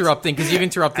 I'm interrupting because you've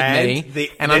interrupted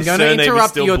me. And I'm going to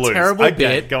interrupt your Blues. terrible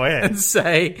bit go ahead. and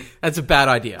say that's a bad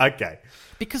idea. Okay.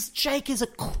 Because Jake is a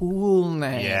cool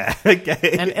name. Yeah,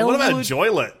 okay. And what about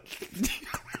Joylet?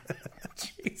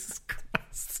 Jesus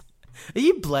Christ. Are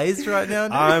you blazed right now,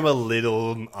 dude? I'm a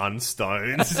little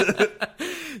unstoned.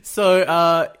 So,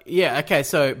 okay.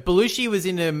 So Belushi was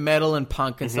into metal and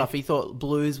punk and stuff. He thought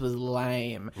blues was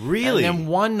lame. Really? And then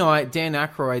one night, Dan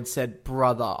Aykroyd said,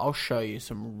 brother, I'll show you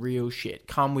some real shit.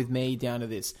 Come with me down to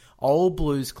this old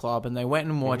blues club. And they went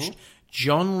and watched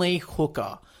John Lee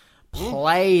Hooker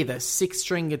play the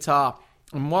 6-string guitar.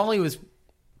 And while he was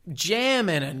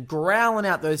jamming and growling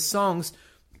out those songs,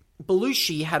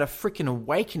 Belushi had a freaking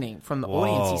awakening from the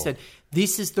audience. He said,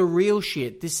 this is the real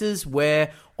shit. This is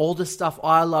where all the stuff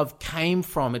I love came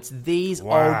from. It's these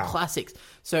old classics.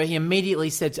 So he immediately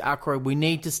said to Aykroyd, we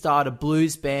need to start a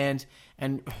blues band.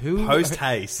 And who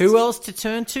post-haste. Who else to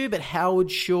turn to but Howard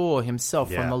Shaw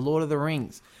himself from The Lord of the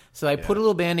Rings. So they put a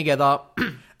little band together.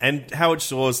 And Howard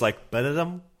Shaw was like,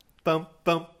 ba-da-dum, bum,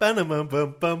 bum, ba-da-bum,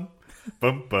 bum, bum.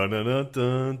 Bum, dun, dun,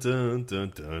 dun, dun,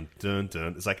 dun, dun,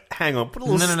 dun. It's like, hang on, put a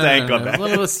little stank on that. A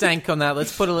little stank on that.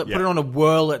 Let's put it on a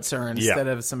Wurlitzer instead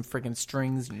of some freaking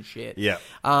strings and shit. Yeah.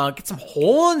 Get some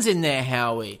horns in there,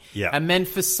 Howie. Yeah. And then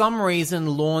for some reason,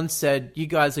 Lorne said, you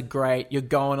guys are great. You're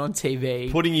going on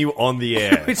TV. Putting you on the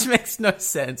air. Which makes no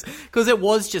sense. Because it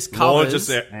was just covers. Lorne just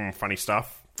said, funny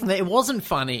stuff. It wasn't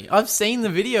funny. I've seen the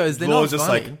videos. They're Lorne not just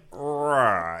funny. like,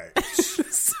 right.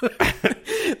 So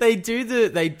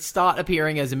they start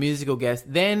appearing as a musical guest.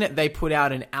 Then they put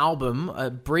out an album, a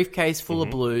briefcase full of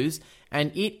blues,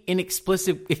 and it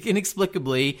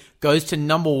inexplicably goes to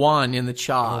 #1 in the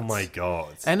charts. Oh my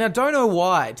God. And I don't know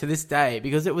why to this day,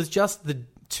 because it was just the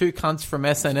two cunts from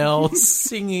SNL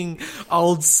singing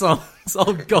old songs,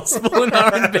 old gospel and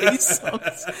R&B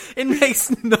songs. It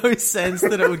makes no sense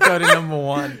that it would go to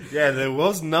 #1. Yeah, there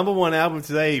was #1 album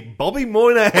today. Bobby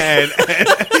Moynihan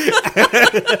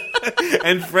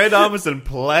and Fred Armisen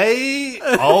play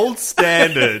old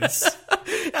standards.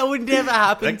 That would never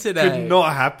happen today. Could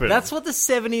not happen. That's what the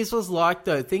 70s was like,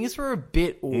 though. Things were a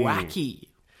bit wacky.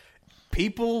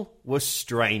 People were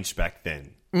strange back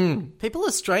then. People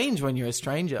are strange when you're a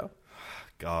stranger.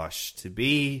 Gosh, to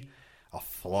be a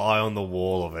fly on the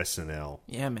wall of SNL.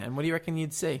 Yeah, man. What do you reckon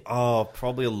you'd see? Oh,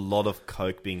 probably a lot of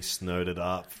coke being snorted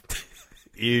up.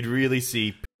 You'd really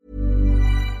see.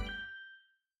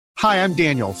 Hi, I'm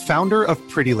Daniel, founder of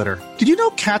Pretty Litter. Did you know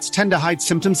cats tend to hide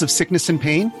symptoms of sickness and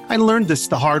pain? I learned this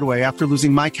the hard way after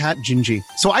losing my cat, Gingy.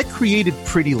 So I created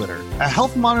Pretty Litter, a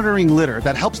health monitoring litter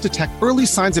that helps detect early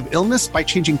signs of illness by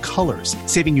changing colors,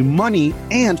 saving you money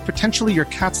and potentially your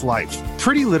cat's life.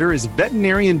 Pretty Litter is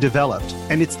veterinarian developed,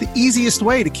 and it's the easiest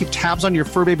way to keep tabs on your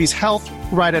fur baby's health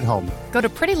right at home. Go to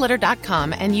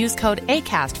prettylitter.com and use code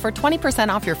ACAST for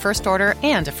 20% off your first order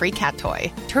and a free cat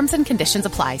toy. Terms and conditions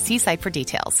apply. See site for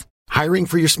details. Hiring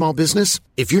for your small business?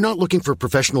 If you're not looking for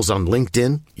professionals on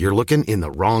LinkedIn, you're looking in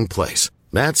the wrong place.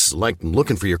 That's like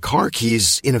looking for your car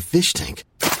keys in a fish tank.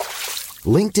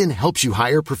 LinkedIn helps you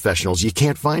hire professionals you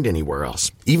can't find anywhere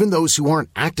else, even those who aren't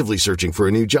actively searching for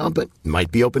a new job but might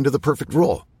be open to the perfect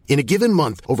role. In a given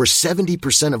month, over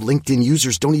 70% of LinkedIn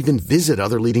users don't even visit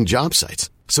other leading job sites.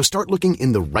 So start looking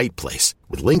in the right place.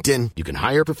 With LinkedIn, you can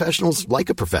hire professionals like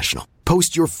a professional.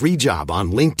 Post your free job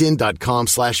on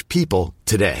linkedin.com/people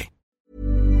today.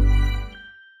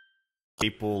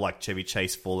 People like Chevy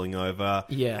Chase falling over.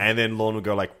 Yeah. And then Lorne would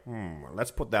go like, let's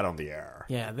put that on the air.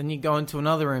 Yeah, then you go into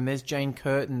another room. There's Jane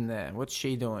Curtin there. What's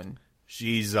she doing?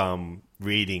 She's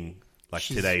reading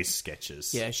today's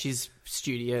sketches. Yeah, she's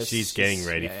studious. She's getting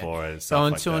ready for it and stuff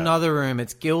Going like to that. another room.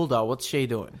 It's Gilda. What's she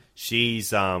doing?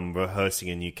 She's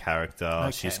rehearsing a new character.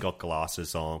 Okay. She's got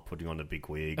glasses on, putting on a big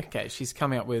wig. Okay, she's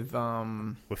coming up with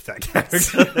that character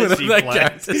that she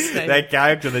plays. That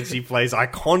character that she plays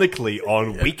iconically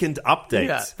on Weekend Updates.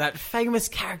 Yeah, that famous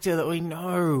character that we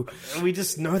know. We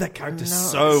just know that character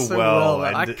so well.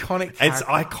 That And iconic character. It's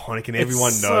iconic and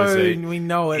everyone knows it. We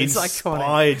know it. It's iconic.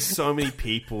 Inspired so many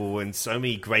people and so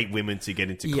many great women to get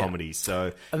into comedy.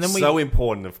 So, and then so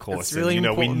important, of course. It's really and,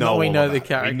 important we know the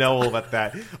character. We know all about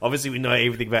that. Obviously, we know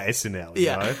everything about SNL.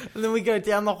 Yeah. You know? And then we go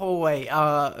down the hallway.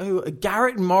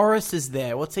 Garrett Morris is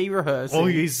there. What's he rehearsing? Oh,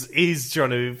 he's trying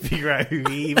to figure out who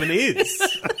he even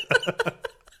is.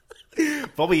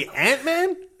 Probably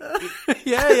Ant-Man?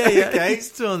 Yeah. Okay.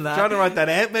 He's doing that. Trying to write that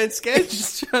Ant-Man sketch?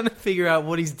 Just trying to figure out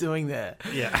what he's doing there.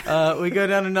 Yeah. We go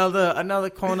down another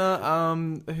corner.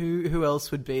 Who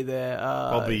else would be there?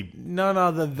 Probably none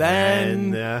other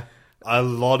than... a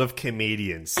lot of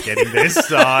comedians getting their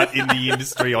start in the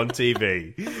industry on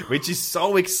TV, which is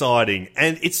so exciting.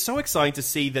 And it's so exciting to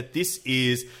see that this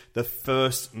is the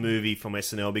first movie from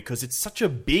SNL because it's such a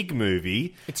big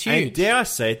movie. It's huge. And dare I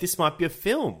say it, this might be a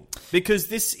film because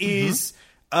this is...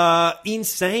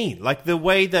 insane. Like the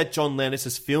way that John Landis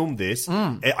has filmed this,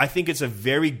 I think it's a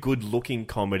very good looking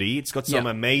comedy. It's got some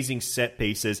amazing set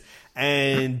pieces.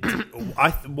 And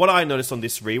what I noticed on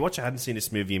this rewatch, I hadn't seen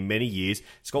this movie in many years,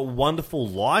 it's got wonderful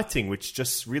lighting, which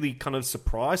just really kind of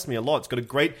surprised me a lot. It's got a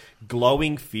great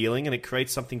glowing feeling and it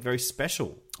creates something very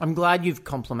special. I'm glad you've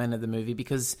complimented the movie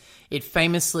because it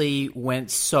famously went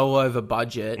so over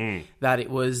budget that it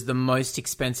was the most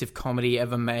expensive comedy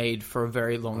ever made for a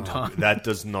very long time. That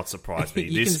does not surprise me.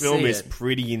 You This can film see is it.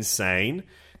 pretty insane.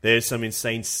 There's some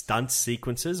insane stunt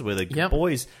sequences where the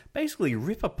boys basically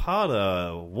rip apart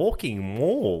a walking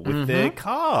wall with their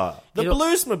car, the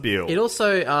Bluesmobile. It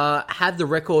also had the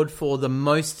record for the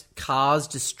most cars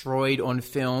destroyed on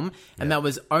film, and that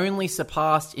was only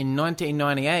surpassed in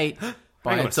 1998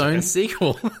 by its own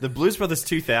sequel. The Blues Brothers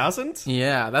 2000?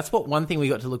 Yeah, that's one thing we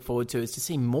got to look forward to is to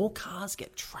see more cars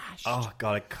get trashed. Oh,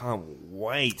 God, I can't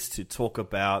wait to talk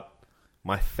about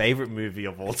my favorite movie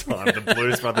of all time, The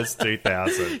Blues Brothers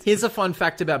 2000. Here's a fun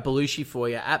fact about Belushi for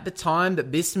you. At the time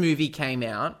that this movie came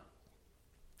out,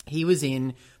 he was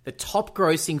in the top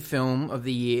grossing film of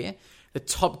the year, the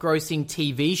top grossing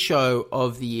TV show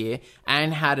of the year,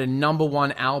 and had a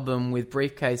 #1 album with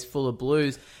Briefcase Full of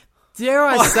Blues. Dare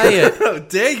I say it?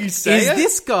 Dare you say it? Is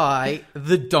this guy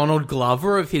the Donald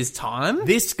Glover of his time?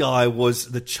 This guy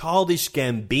was the childish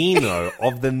Gambino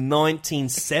of the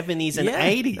 1970s and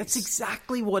 80s. That's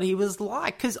exactly what he was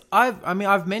like. Because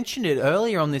I've mentioned it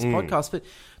earlier on this podcast, but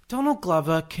Donald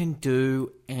Glover can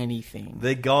do anything.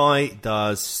 The guy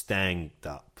does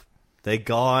stand-up. The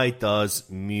guy does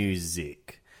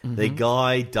music. The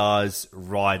guy does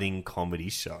writing comedy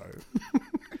show.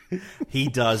 He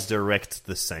does direct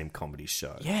the same comedy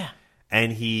show. Yeah.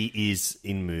 And he is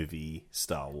in movie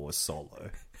Star Wars Solo.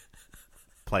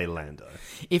 Play Lando.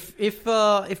 If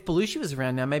Belushi was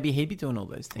around now, maybe he'd be doing all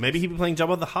those things. Maybe he'd be playing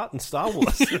Jabba the Hutt in Star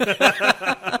Wars.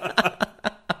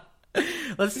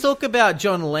 Let's talk about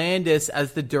John Landis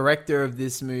as the director of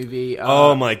this movie.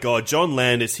 Oh my God, John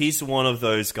Landis, he's one of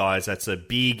those guys that's a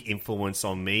big influence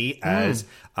on me as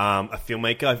a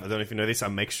filmmaker. I don't know if you know this, I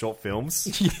make short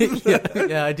films.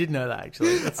 yeah, I did know that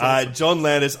actually. That's awesome. John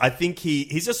Landis, I think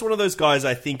he's just one of those guys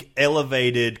I think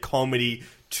elevated comedy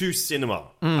to cinema.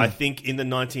 I think in the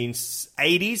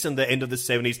 1980s and the end of the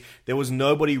 70s, there was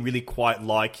nobody really quite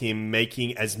like him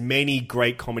making as many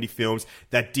great comedy films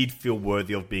that did feel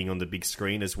worthy of being on the big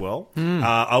screen as well.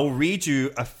 I'll read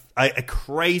you a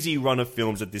crazy run of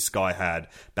films that this guy had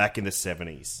back in the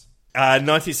 70s.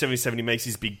 1977, he makes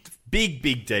his big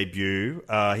debut.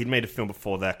 He'd made a film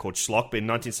before that called Schlock, but in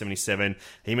 1977,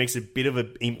 he makes a bit of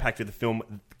an impact with the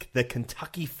film The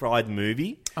Kentucky Fried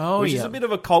Movie, which is a bit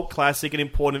of a cult classic, an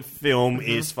important film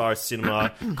as far as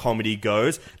cinema comedy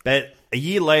goes. But a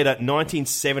year later,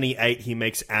 1978, he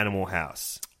makes Animal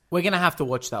House. We're going to have to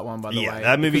watch that one, by the way. Yeah,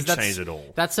 that movie changed it all.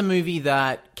 That's a movie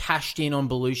that cashed in on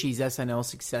Belushi's SNL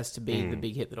success to be the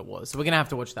big hit that it was. So we're going to have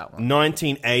to watch that one.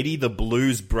 1980, The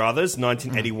Blues Brothers.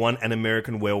 1981, An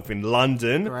American Werewolf in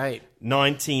London. Great.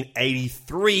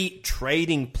 1983,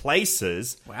 Trading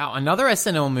Places. Wow, another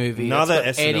SNL movie. Another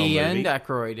That's got SNL Eddie movie. and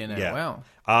Aykroyd in it. Yeah.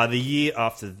 Wow. The year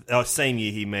after, same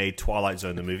year, he made Twilight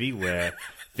Zone, the movie, where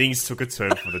things took a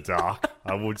turn for the dark.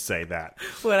 I would say that.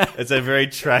 It's a very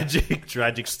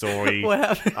tragic story.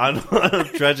 What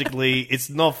happened? Tragically, it's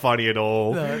not funny at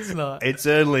all. No, it's not. It's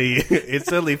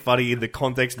only funny in the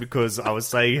context because I was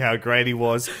saying how great he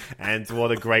was and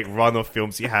what a great run of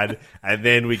films he had, and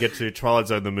then we get to Twilight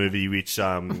Zone, the movie, which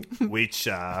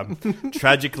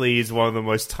tragically is one of the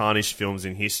most tarnished films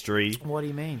in history. What do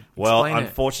you mean? Well, Explain it.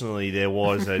 unfortunately, there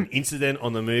was an incident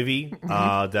on the movie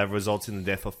that results in the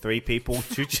death of 3 people.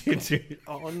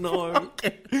 Oh no!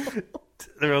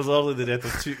 The result of the death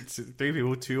of 3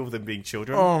 people, 2 of them being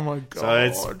children. Oh my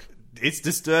God! So it's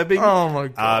disturbing. Oh my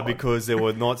God! Because there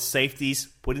were not safeties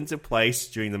put into place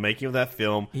during the making of that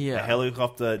film. Yeah. The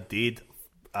helicopter did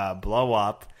blow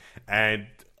up, and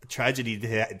tragedy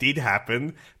did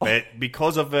happen. But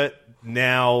because of it,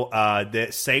 now the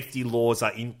safety laws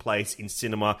are in place in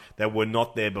cinema that were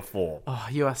not there before. Oh,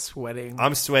 you are sweating.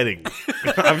 I'm sweating.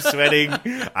 I'm sweating.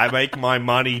 I make my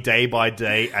money day by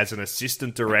day as an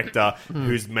assistant director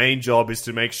whose main job is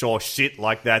to make sure shit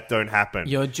like that don't happen.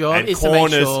 Your job And is to make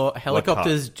corners sure were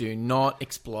helicopters cut. do not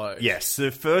explode. Yes, the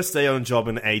first day on job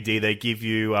in AD, they give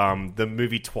you the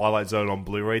movie Twilight Zone on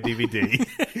Blu-ray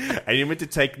DVD, and you're meant to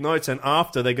take notes. And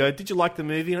after, they go, "Did you like the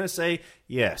movie?" And I say,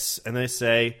 "Yes." And they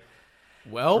say,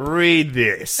 "Well, read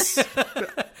this."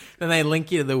 Then they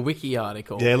link you to the wiki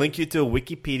article. They link you to a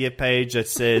Wikipedia page that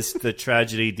says the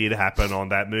tragedy did happen on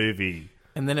that movie.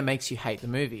 And then it makes you hate the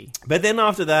movie. But then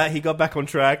after that, he got back on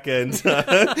track and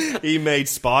he made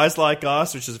Spies Like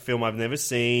Us, which is a film I've never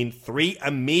seen. 3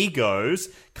 Amigos,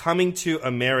 Coming to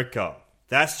America.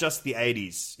 That's just the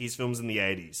 80s. His films in the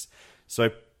 80s. So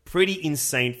pretty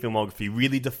insane filmography.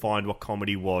 Really defined what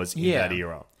comedy was in that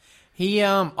era.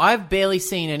 I've barely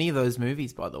seen any of those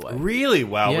movies, by the way. Really?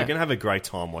 Wow, Yeah. we're going to have a great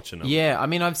time watching them. Yeah, I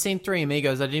mean, I've seen 3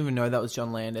 Amigos. I didn't even know that was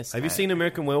John Landis. Have you seen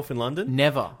American Werewolf in London?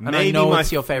 Never. And Maybe I know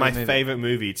it's your favorite my movie. favorite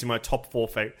movie. It's in my top 4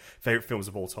 favorite films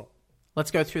of all time. Let's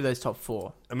go through those top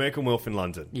 4. American Werewolf in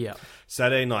London. Yeah.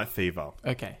 Saturday Night Fever.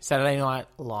 Okay. Saturday Night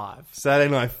Live. Saturday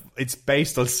Night. It's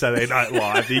based on Saturday Night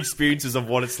Live. The experiences of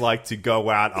what it's like to go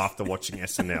out after watching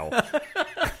SNL.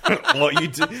 What you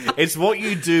do. It's what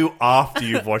you do after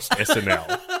you've watched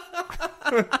SNL.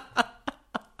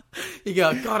 You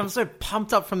go, God, I'm so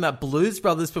pumped up from that Blues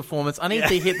Brothers performance. I need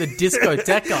to hit the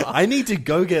discoteca. I need to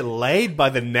go get laid by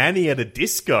the nanny at a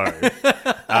disco.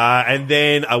 And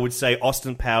then I would say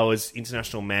Austin Powers'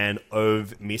 International Man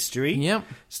of Mystery. Yep.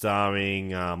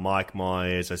 Starring Mike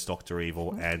Myers as Dr.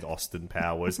 Evil and Austin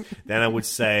Powers. Then I would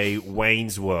say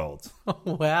Wayne's World.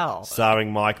 Wow.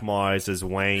 Starring Mike Myers as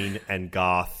Wayne and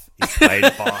Garth. Is played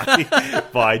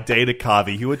by Dana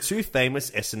Carvey, who are 2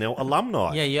 famous SNL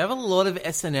alumni. Yeah, you have a lot of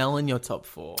SNL in your top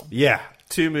 4. Yeah,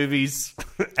 2 movies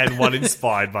and 1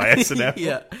 inspired by SNL.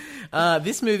 Yeah.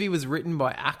 This movie was written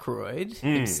by Aykroyd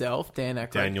himself, Dan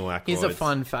Aykroyd. Daniel Aykroyd. Here's a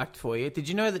fun fact for you. Did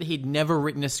you know that he'd never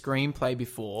written a screenplay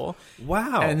before?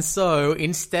 Wow. And so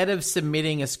instead of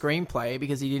submitting a screenplay,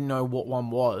 because he didn't know what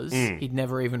one was, he'd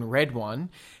never even read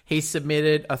one, he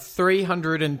submitted a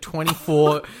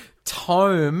 324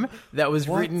 tome that was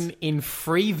written in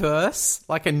free verse,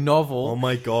 like a novel. Oh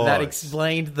my God. That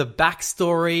explained the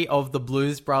backstory of the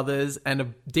Blues Brothers and a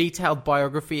detailed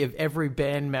biography of every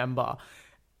band member,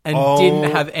 and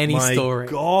didn't have any story.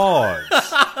 Oh my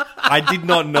God. I did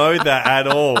not know that at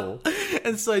all.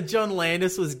 And so John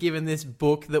Landis was given this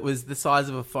book that was the size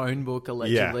of a phone book,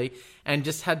 allegedly, and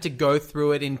just had to go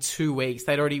through it in 2 weeks.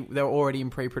 They were already in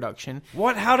pre-production.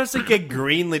 What? How does it get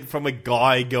greenlit from a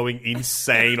guy going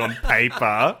insane on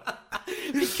paper?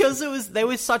 Because they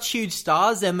were such huge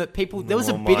stars, and that there was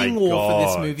a bidding war for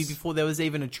this movie before there was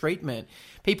even a treatment.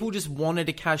 People just wanted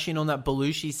to cash in on that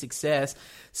Belushi success.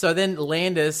 So then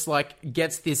Landis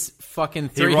gets this fucking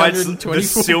 $324. He writes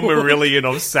the Silmarillion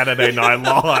of Saturday Night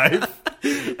Live.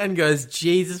 And goes,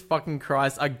 Jesus fucking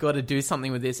Christ, I got to do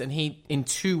something with this. And he, in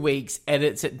 2 weeks,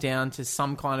 edits it down to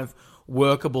some kind of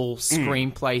workable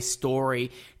screenplay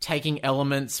story, taking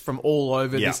elements from all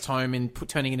over this tome and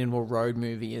turning it into a road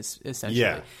movie, essentially.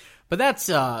 Yeah. But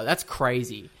that's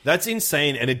crazy. That's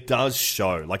insane, and it does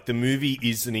show. The movie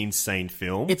is an insane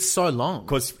film. It's so long.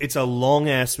 Because it's a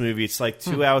long-ass movie. It's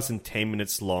 2 hours and 10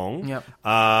 minutes long. Yep.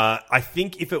 I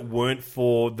think if it weren't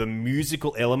for the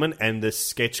musical element and the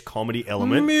sketch comedy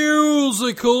element...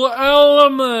 Musical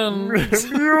elements!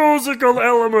 Musical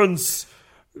elements!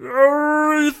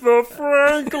 Aretha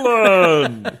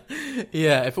Franklin.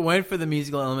 Yeah, if it weren't for the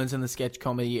musical elements and the sketch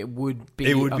comedy, it would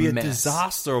be a mess.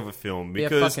 Disaster of a film because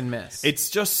be a fucking mess. It's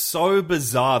just so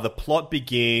bizarre. The plot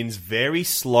begins very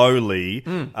slowly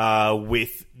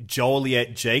with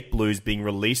Joliet Jake Blues being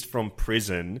released from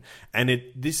prison, and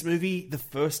this movie, the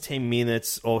first 10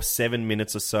 minutes or 7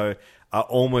 minutes or so, are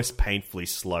almost painfully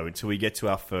slow until we get to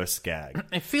our first gag.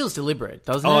 It feels deliberate,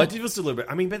 doesn't it? Oh, it feels deliberate.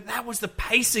 I mean, but that was the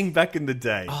pacing back in the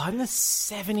day. Oh, in the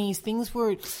 70s,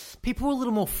 people were a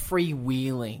little more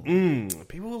freewheeling.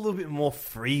 People were a little bit more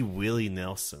free Willie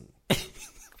Nelson.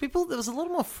 There was a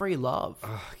little more free love.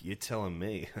 Oh, you're telling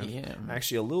me. Yeah.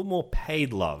 Actually, a little more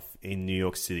paid love in New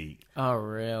York City. Oh,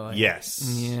 really? Yes.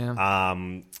 Yeah.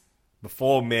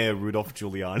 Before Mayor Rudolph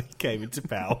Giuliani came into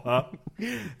power,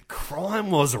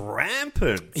 crime was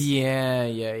rampant. Yeah,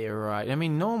 you're right. I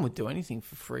mean, no one would do anything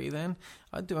for free then.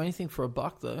 I'd do anything for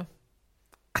 $1, though.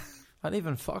 I'd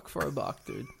even fuck for $1,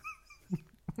 dude.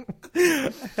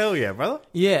 Hell yeah, brother.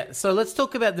 Yeah, so let's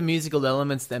talk about the musical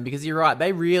elements then, because you're right.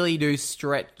 They really do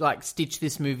stitch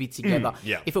this movie together.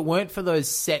 Yeah. If it weren't for those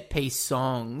set-piece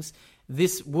songs...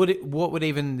 what would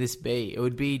even this be? It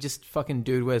would be just fucking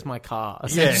Dude, Where's My Car?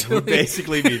 Yeah, it would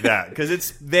basically be that. Because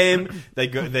it's them,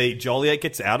 Joliet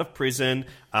gets out of prison.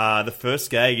 The first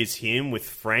gag is him with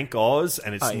Frank Oz,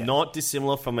 and it's not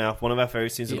dissimilar from one of our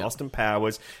favorite scenes in Austin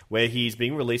Powers, where he's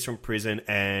being released from prison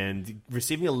and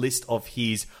receiving a list of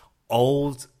his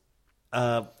old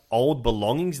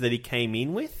belongings that he came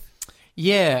in with.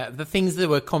 Yeah, the things that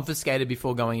were confiscated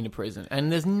before going into prison.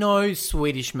 And there's no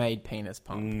Swedish-made penis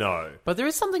pump. No. But there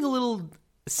is something a little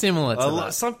similar to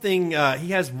that. Something, he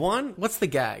has one... What's the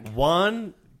gag?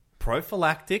 One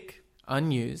prophylactic...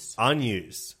 Unused.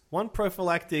 One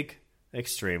prophylactic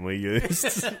extremely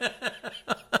used.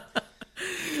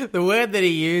 The word that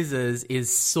he uses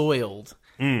is soiled.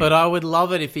 But I would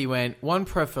love it if he went, one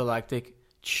prophylactic...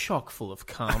 chock full of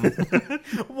cum.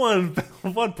 one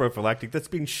prophylactic that's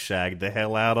been shagged the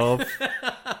hell out of.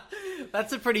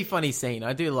 That's a pretty funny scene.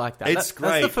 I do like that. It's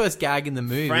great. That's the first gag in the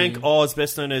movie. Frank Oz,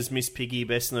 best known as Miss Piggy,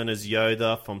 best known as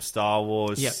Yoda from Star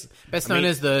Wars. Yep. Best known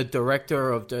as the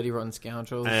director of Dirty Rotten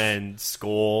Scoundrels. And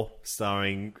Score,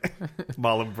 starring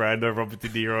Marlon Brando, Robert De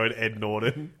Niro, and Ed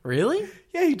Norton. Really?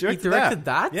 Yeah, he directed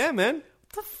that? Yeah, man.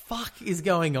 What the fuck is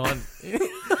going on?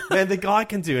 Man, the guy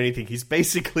can do anything. He's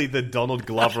basically the Donald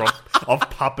Glover of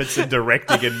puppets and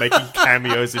directing and making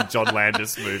cameos in John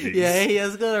Landis movies. Yeah, he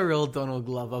has got a real Donald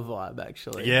Glover vibe,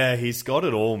 actually. Yeah, he's got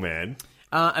it all, man.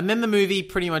 And then the movie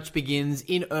pretty much begins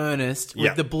in earnest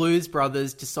with the Blues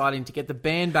Brothers deciding to get the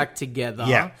band back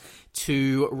together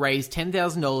to raise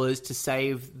 $10,000 to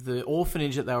save the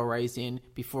orphanage that they were raised in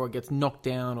before it gets knocked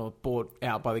down or bought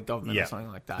out by the government or something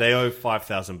like that. They owe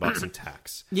 $5,000 in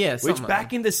tax. Yeah, which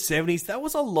back in the 70s, that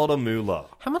was a lot of moolah.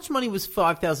 How much money was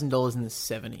 $5,000 in the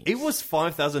 70s? It was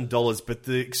 $5,000, but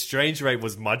the exchange rate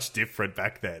was much different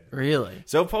back then. Really?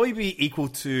 So it'll probably be equal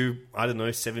to, I don't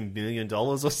know, $7 million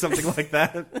or something like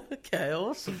that. Okay,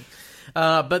 awesome.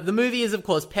 But the movie is, of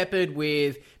course, peppered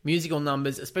with musical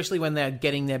numbers, especially when they're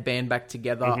getting their band back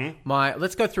together. Mm-hmm.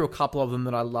 Let's go through a couple of them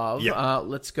that I love. Yep.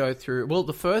 Let's go through... Well,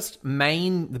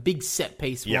 the big set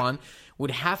piece one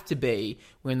would have to be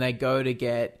when they go to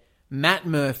get Matt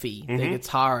Murphy, the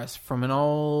guitarist, from an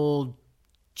old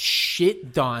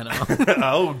shit diner.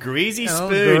 Greasy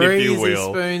Spoon, if you will. Greasy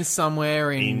Spoon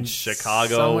somewhere in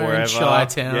Chicago or wherever. In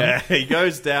Chi-Town. Yeah, he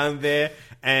goes down there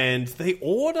and they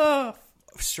order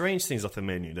strange things off the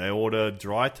menu. They order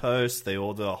dry toast, they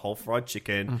order whole fried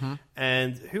chicken,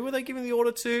 and who were they giving the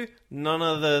order to? None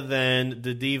other than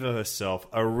the diva herself,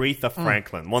 Aretha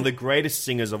Franklin, one of the greatest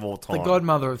singers of all time. The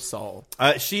godmother of soul.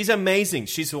 She's amazing.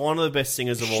 She's one of the best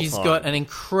singers of all time. She's got an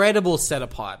incredible set of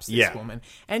pipes, this woman.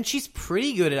 And she's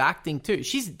pretty good at acting, too.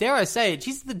 She's, dare I say it,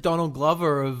 she's the Donald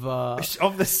Glover of the 70s.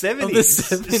 Of the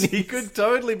 70s. She could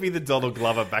totally be the Donald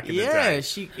Glover back in the day.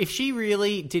 Yeah, if she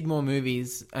really did more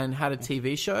movies and had a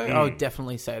TV show, I would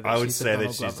definitely say that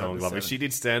she's Donald Glover. If she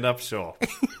did stand-up, sure.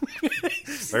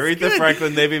 Aretha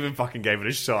Franklin never even fucking gave it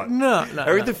a shot. No.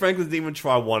 Aretha Franklin didn't even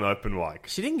try one open mic.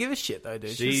 She didn't give a shit, though,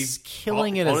 dude. She's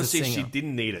killing it as a singer. Honestly, she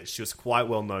didn't need it. She was quite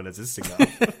well known as a singer.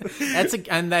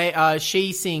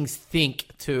 She sings "Think"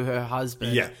 to her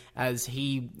husband. Yeah. As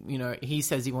he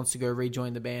says he wants to go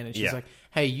rejoin the band, and she's like,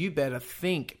 "Hey, you better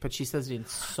think." But she says it in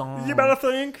song. You better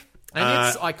think. And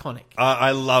it's iconic.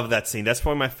 I love that scene. That's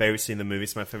probably my favorite scene in the movie.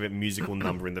 It's my favorite musical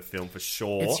number in the film for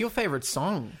sure. It's your favorite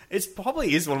song. It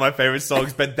probably is one of my favorite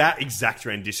songs, but that exact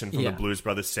rendition from the Blues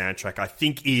Brothers soundtrack, I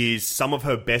think, is some of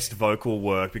her best vocal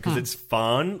work because it's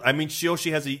fun. I mean, she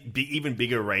has an even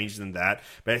bigger range than that,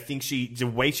 but I think the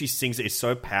way she sings it is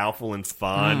so powerful and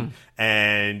fun,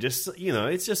 and just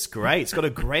it's just great. It's got a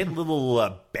great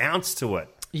little bounce to it.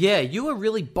 Yeah, you were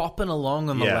really bopping along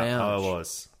on the lounge. Yeah, I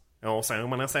was. I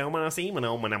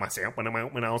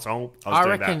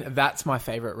reckon that's my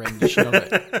favourite rendition of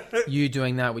it. You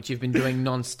doing that, which you've been doing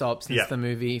non-stop since the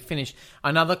movie finished.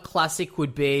 Another classic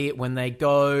would be when they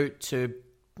go to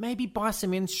maybe buy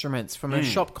some instruments from a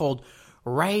shop called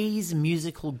Ray's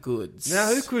Musical Goods.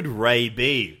 Now, who could Ray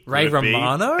be? Ray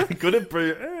Romano? Could it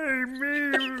be? Hey,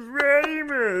 me,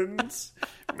 Raymond.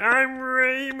 I'm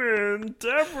Raymond.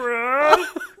 Deborah,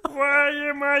 why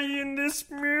am I in this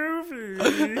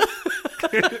movie?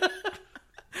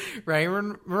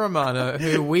 Raymond Romano,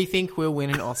 who we think will win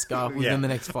an Oscar within the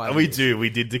next 5 years. We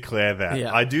did declare that.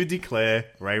 Yeah. I do declare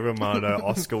Ray Romano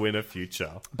Oscar winner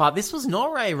future. But this was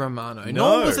not Ray Romano.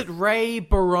 Nor was it Ray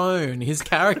Barone, his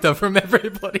character from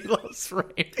Everybody Loves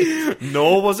Raymond.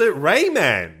 Nor was it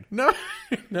Rayman. No.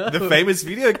 The famous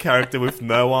video character with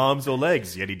no arms or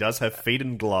legs, yet he does have feet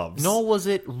and gloves. Nor was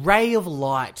it Ray of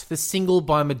Light, the single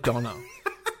by Madonna.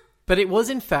 But it was,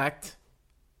 in fact,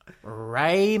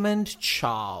 Raymond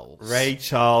Charles. Ray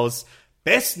Charles,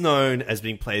 best known as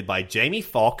being played by Jamie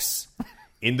Foxx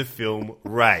in the film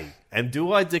Ray. And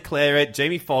do I declare it,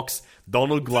 Jamie Foxx,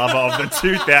 Donald Glover of the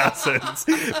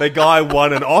 2000s. The guy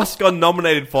won an Oscar,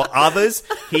 nominated for others.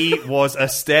 He was a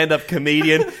stand-up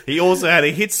comedian. He also had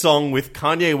a hit song with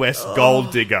Kanye West,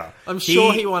 Gold Digger. I'm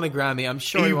sure he won a Grammy. I'm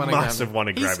sure he won a Grammy. He must have won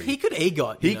a Grammy. He could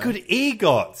EGOT. He could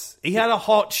EGOT. He had a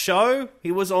hot show.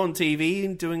 He was on TV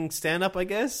and doing stand-up, I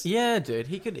guess. Yeah, dude.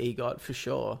 He could EGOT for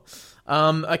sure.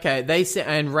 Okay,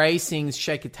 and Ray sings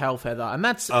 "Shake a Tail Feather," and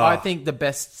that's I think the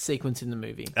best sequence in the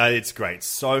movie. It's great,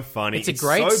 so funny. It's a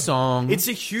great song. It's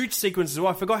a huge sequence as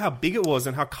well. I forgot how big it was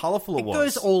and how colourful it was. It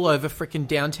goes all over freaking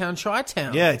downtown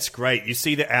Chi-Town. Yeah, it's great. You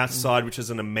see the outside, which is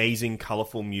an amazing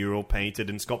colourful mural painted,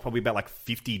 and it's got probably about like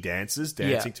 50 dancers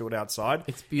dancing to it outside.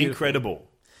 It's beautiful. Incredible.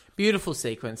 Beautiful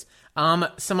sequence.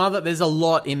 There's a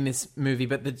lot in this movie,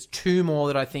 but there's two more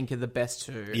that I think are the best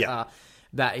two. Yeah.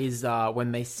 That is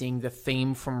when they sing the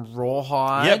theme from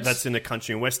Rawhide. Yep, that's in a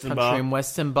country and western bar. Country and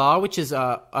western bar, which is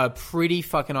a pretty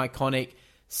fucking iconic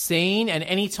scene. And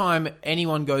anytime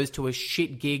anyone goes to a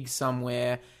shit gig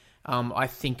somewhere, I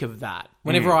think of that.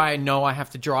 Whenever I know I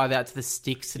have to drive out to the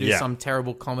sticks to do some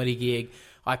terrible comedy gig,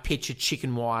 I picture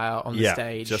chicken wire on the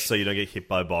stage. Just so you don't get hit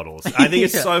by bottles. I think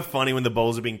it's so funny when the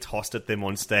balls are being tossed at them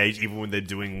on stage, even when they're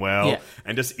doing well,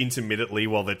 and just intermittently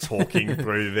while they're talking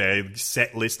through their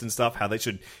set list and stuff, how they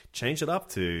should change it up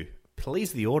to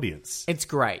please the audience. It's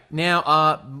great.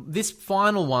 Now, this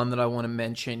final one that I want to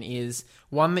mention is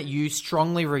one that you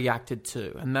strongly reacted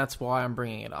to, and that's why I'm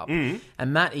bringing it up.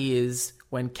 And that is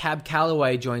when Cab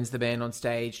Calloway joins the band on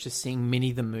stage to sing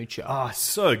Minnie the Moocher. Oh,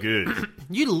 so good.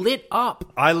 You lit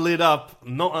up. I lit up,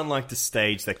 not unlike the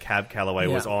stage that Cab Calloway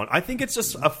was on. I think it's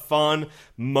just a fun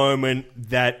moment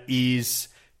that is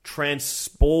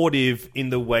transportive in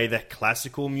the way that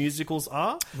classical musicals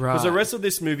are. Because the rest of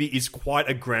this movie is quite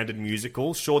a grounded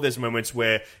musical. Sure, there's moments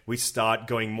where we start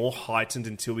going more heightened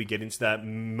until we get into that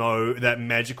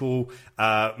magical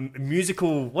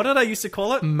musical, what did I used to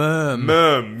call it?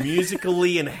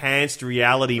 Musically enhanced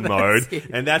reality mode.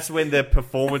 And that's when the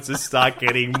performances start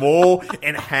getting more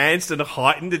enhanced and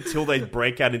heightened until they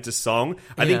break out into song.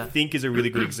 I think is a really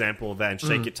good example of that, and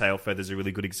Shake Your Tail Feather is a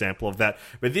really good example of that.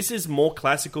 But this is more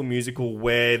classical classical musical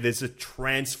where there's a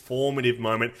transformative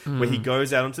moment where he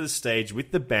goes out onto the stage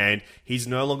with the band. He's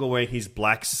no longer wearing his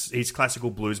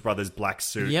classical Blues Brothers black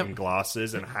suit and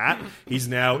glasses and hat. He's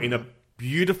now in a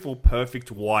beautiful,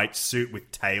 perfect white suit with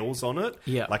tails on it,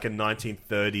 like a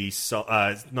 1930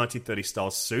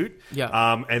 style suit.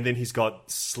 And then he's got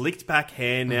slicked back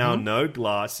hair now, no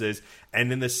glasses, and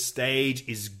then the stage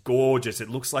is gorgeous. It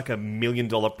looks like $1 million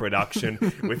production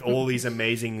with all these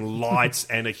amazing lights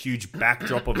and a huge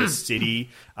backdrop of a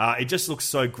city. It just looks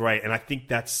so great, and I think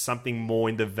that's something more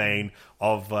in the vein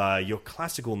of your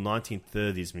classical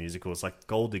 1930s musicals, like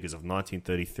Gold Diggers of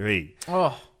 1933.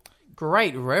 Oh.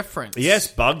 Great reference.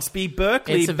 Yes, Bugsby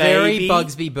Berkeley. It's a very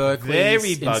Bugsby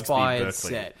Berkeley inspired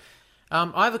set.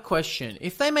 I have a question.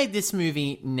 If they made this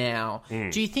movie now,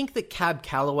 do you think that Cab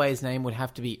Calloway's name would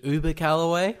have to be Uber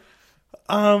Calloway?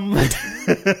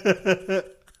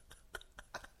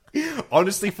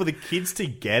 Honestly, for the kids to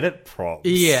get it, props.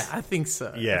 Yeah, I think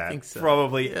so. Yeah, I think so.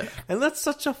 Probably. Yeah. And that's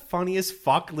such a funny as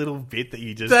fuck little bit that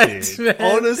you just Thanks, did.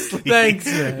 man. Honestly. Thanks,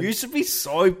 man. You should be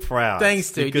so proud.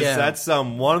 Thanks, dude. Because yeah. that's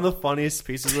one of the funniest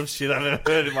pieces of shit I've ever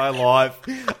heard in my life.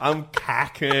 I'm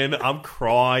cacking. I'm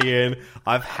crying.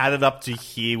 I've had it up to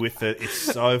here with it. It's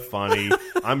so funny.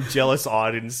 I'm jealous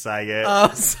I didn't say it. Oh,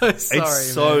 I'm so sorry,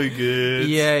 It's so man. good.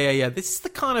 Yeah. This is the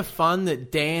kind of fun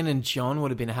that Dan and John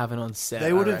would have been having on set.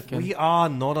 They would I have. reckon. We are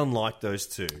not unlike those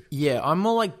two. Yeah, I'm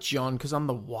more like John because I'm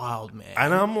the wild man.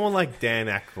 And I'm more like Dan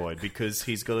Aykroyd because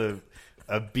he's got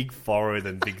a big forehead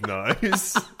and big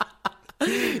nose.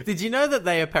 Did you know that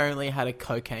they apparently had a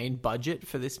cocaine budget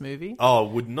for this movie? Oh,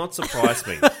 would not surprise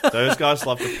me. Those guys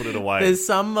love to put it away. There's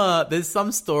some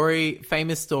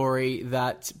famous story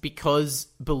that because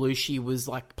Belushi was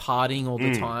like partying all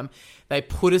the time, they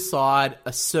put aside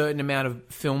a certain amount of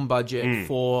film budget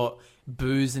for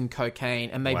booze and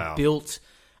cocaine, and they built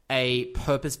a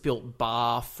purpose-built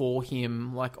bar for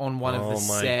him, like on one of the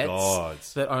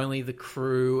sets that only the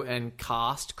crew and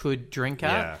cast could drink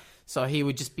at. Yeah. So he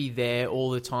would just be there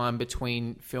all the time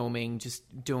between filming,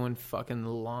 just doing fucking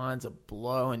lines of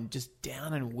blow and just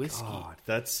downing whiskey. God,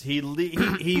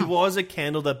 he was a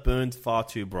candle that burned far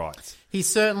too bright. He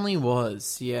certainly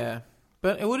was, yeah.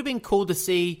 But it would have been cool to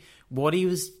see what he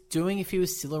was doing if he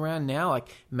was still around now. Like,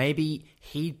 maybe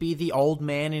he'd be the old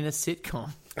man in a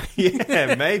sitcom.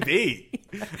 Yeah, maybe.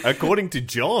 According to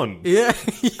John. Yeah.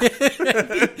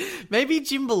 Maybe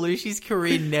Jim Belushi's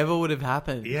career never would have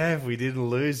happened. Yeah, if we didn't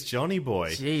lose Johnny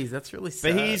Boy. Jeez, that's really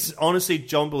sad. But he's, honestly,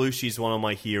 John Belushi is one of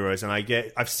my heroes, and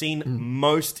I've seen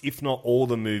most, if not all,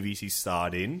 the movies he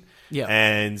starred in. Yeah.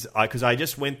 And because I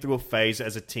just went through a phase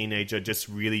as a teenager, just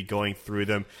really going through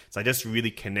them. So I just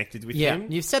really connected with him.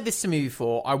 You've said this to me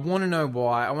before. I want to know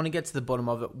why. I want to get to the bottom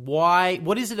of it. Why?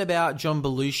 What is it about John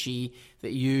Belushi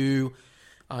that you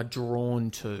are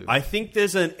drawn to? I think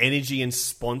there's an energy and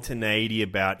spontaneity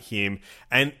about him.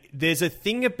 And there's a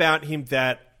thing about him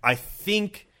that I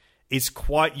think is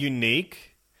quite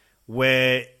unique,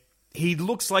 where he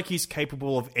looks like he's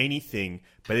capable of anything,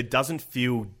 but it doesn't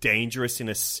feel dangerous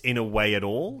in a way at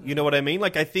all. You know what I mean?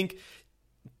 Like, I think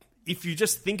if you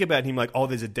just think about him, like, oh,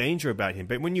 there's a danger about him.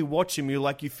 But when you watch him, you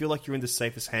feel like you're in the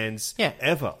safest hands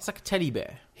ever. It's like a teddy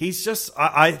bear. He's just,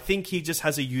 I think he just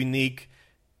has a unique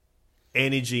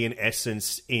energy and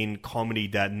essence in comedy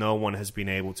that no one has been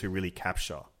able to really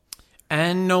capture.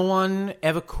 And no one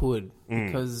ever could,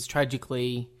 because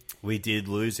tragically we did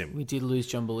lose him. We did lose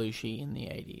John Belushi in the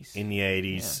 80s. In the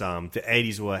 80s, the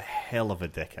 80s were a hell of a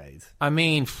decade. I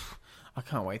mean, I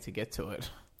can't wait to get to it.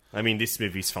 I mean, this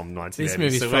movie's from 1980. This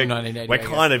movie's from 1980. We're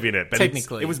kind of in it, but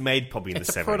technically, it was made probably in the 70s.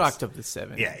 It's a product of the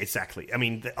 70s. Yeah, exactly. I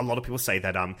mean, a lot of people say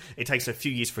that it takes a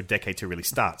few years for a decade to really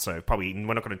start. So probably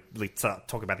we're not going to really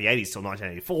talk about the 80s till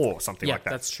 1984 or something like that.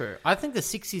 Yeah, that's true. I think the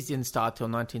 60s didn't start till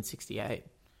 1968.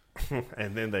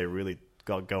 And then they really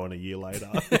got going a year later.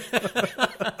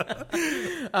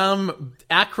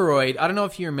 Aykroyd, I don't know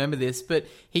if you remember this, but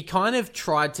he kind of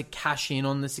tried to cash in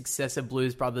on the success of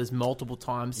Blues Brothers multiple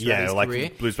times throughout his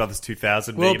career. Blues Brothers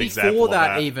 2000 well, being an example before of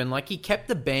that even, like, he kept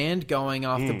the band going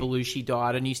after Belushi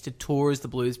died and used to tour as the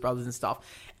Blues Brothers and stuff.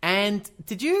 And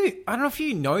I don't know if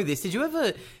you know this, did you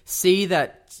ever see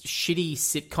that shitty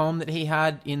sitcom that he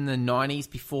had in the 90s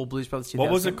before Blues Brothers 2000?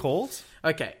 What was it called?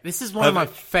 Okay, this is one of my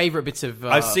favourite bits of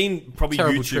I've seen probably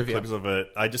YouTube trivia. clips of it.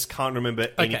 I just can't remember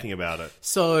anything about it.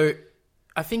 So,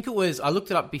 I think it was, I looked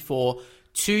it up before,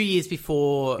 2 years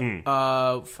before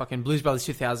fucking Blues Brothers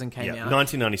 2000 came out.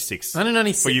 1996.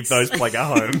 1996. For you those playing at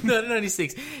home.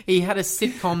 1996. He had a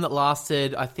sitcom that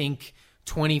lasted, I think,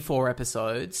 24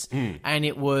 episodes, and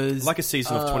it was like a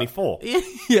season of 24.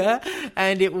 Yeah,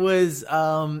 and it was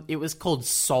called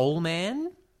Soul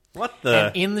Man. What the?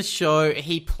 And in the show,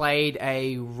 he played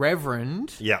a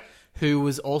reverend. Yeah. Who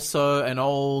was also an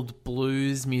old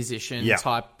blues musician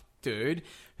type dude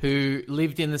who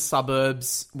lived in the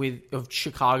suburbs of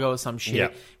Chicago or some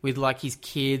shit with like his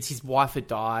kids. His wife had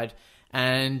died,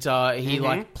 and he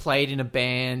like played in a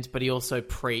band, but he also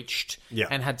preached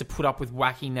and had to put up with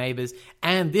wacky neighbors.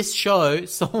 And this show,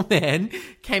 Soul Man,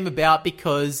 came about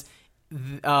because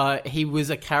he was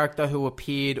a character who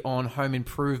appeared on Home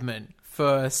Improvement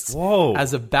first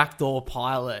as a backdoor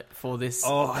pilot for this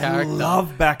character. I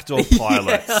love backdoor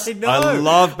pilots. Yeah, I know. I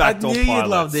love backdoor I knew pilots. You'd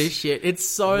love this shit. It's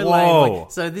so lame.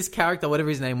 Like, so this character, whatever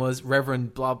his name was,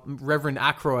 Reverend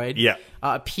Aykroyd,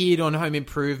 appeared on Home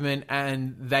Improvement,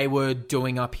 and they were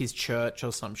doing up his church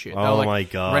or some shit. They were, my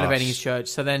gosh. renovating his church.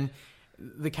 So then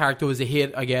the character was a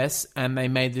hit, I guess, and they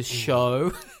made this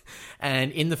show.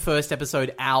 And in the first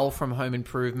episode, Al from Home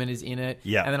Improvement is in it.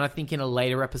 Yeah. And then I think in a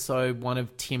later episode, one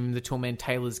of Tim the Toolman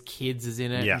Taylor's kids is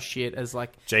in it and shit as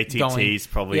like JTT's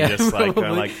probably just like going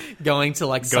to like going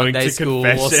Sunday to school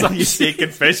confession. or something. You see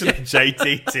confession of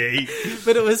JTT.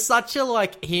 But it was such a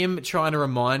like him trying to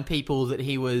remind people that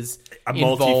he was A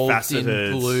involved in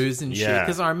multifaceted- blues and shit. yeah.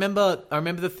 Because I remember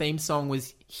the theme song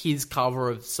was his cover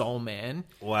of Soul Man.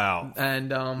 Wow. And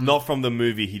not from the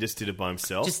movie, he just did it by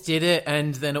himself. just did it,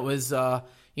 and then it was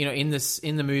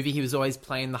in the movie he was always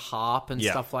playing the harp and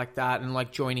stuff like that, and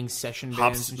like joining session bands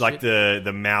Harps, and like shit.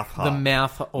 the mouth harp. The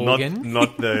mouth organ.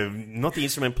 Not the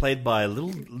instrument played by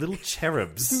little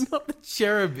cherubs. Not the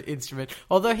cherub instrument.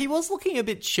 Although he was looking a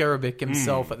bit cherubic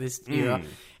himself at this era.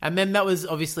 And then that was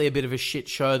obviously a bit of a shit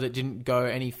show that didn't go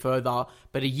any further.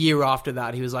 But a year after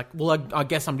that, he was like, well, I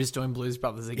guess I'm just doing Blues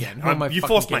Brothers again. Who am I You fucking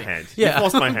forced my kidding? hand. Yeah, You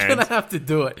forced my I'm hand. going to have to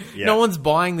do it. Yeah. No one's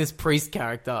buying this priest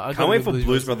character. Can't wait for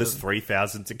Blues Brothers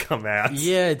 3000 to come out.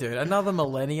 Yeah, dude. Another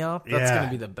millennia. That's Yeah. going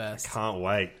to be the best. Can't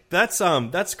wait.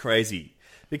 That's crazy.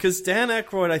 Because Dan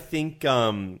Aykroyd, I think,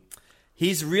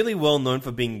 he's really well known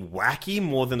for being wacky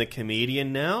more than a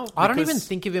comedian now. I don't even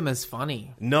think of him as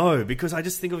funny. No, because I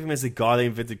just think of him as the guy that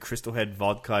invented Crystal Head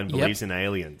vodka and believes in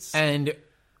aliens. And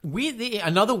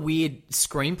another weird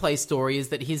screenplay story is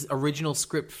that his original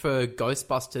script for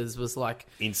Ghostbusters was like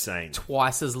insane,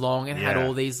 twice as long, and had Yeah.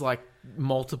 all these like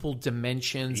multiple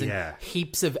dimensions and Yeah.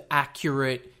 heaps of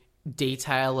accurate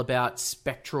detail about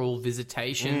spectral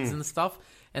visitations and stuff.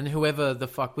 And whoever the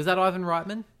fuck was that, Ivan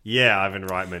Reitman? Yeah, Ivan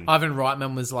Reitman. Ivan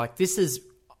Reitman was like, "This is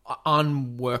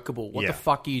unworkable. What Yeah. the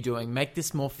fuck are you doing? Make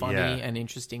this more funny Yeah. and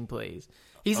interesting, please."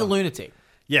 He's a lunatic.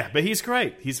 Yeah, but he's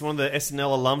great. He's one of the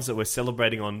SNL alums that we're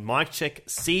celebrating on Mic Check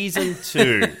Season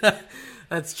 2.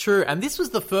 That's true. And this was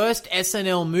the first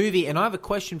SNL movie, and I have a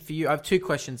question for you. I have two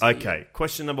questions for you. Okay,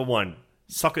 question number 1.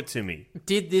 Sock it to me.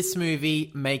 Did this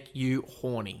movie make you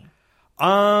horny?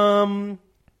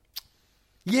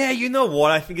 Yeah, you know what?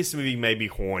 I think this movie made me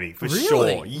horny, for Really?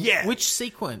 sure. Yeah. Which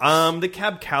sequence? The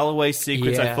Cab Calloway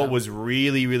sequence I Yeah. thought was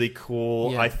really, really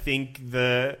cool. Yeah. I think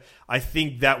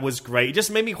that was great. It just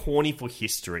made me horny for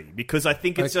history because I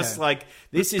think it's just Okay. like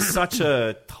this is such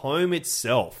a tome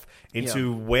itself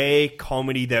into where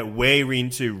comedy that we're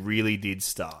into really did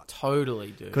start. Totally,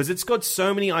 dude. Because it's got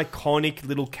so many iconic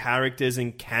little characters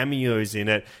and cameos in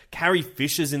it. Carrie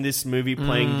Fisher's in this movie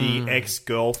playing the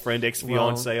ex-girlfriend,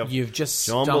 ex-fiancée of you've just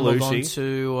John stumbled Belushi.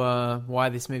 onto why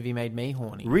this movie made me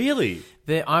horny. Really?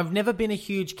 I've never been a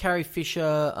huge Carrie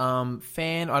Fisher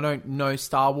fan. I don't know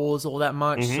Star Wars all that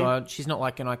much, so she's not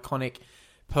like an iconic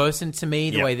person to me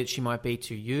the way that she might be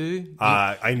to you.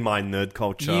 In my nerd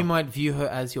culture. You might view her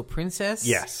as your princess.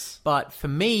 Yes. But for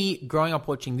me, growing up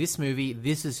watching this movie,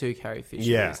 this is who Carrie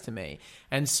Fisher is to me.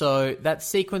 And so that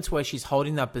sequence where she's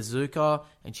holding that bazooka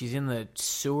and she's in the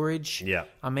sewerage. Yeah.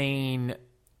 I mean,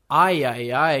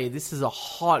 this is a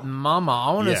hot mama.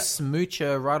 I want to smooch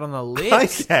her right on the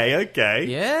lips. Okay.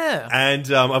 Yeah. And,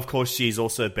 of course, she's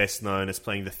also best known as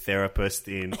playing the therapist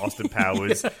in Austin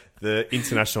Powers, the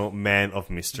International Man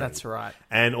of Mystery. That's right.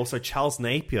 And also Charles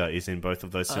Napier is in both of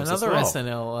those films Another as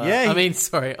well.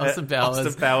 SNL. Austin Powers.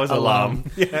 Austin Powers alum.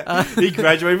 Yeah. He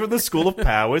graduated from the School of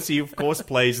Powers. He, of course,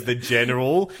 plays the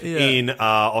general in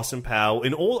Austin Powers.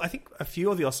 In all, I think a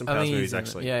few of the Austin Powers movies,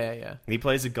 actually. Yeah. He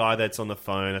plays a guy that's on the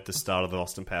phone at the start of the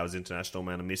Austin Powers International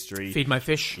Man of Mystery. Feed my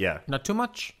fish. Yeah. Not too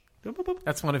much.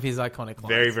 That's one of his iconic lines.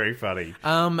 Very, very funny.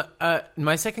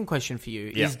 My second question for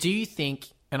you is, do you think,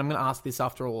 and I'm going to ask this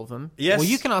after all of them. Yes. Well,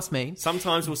 you can ask me.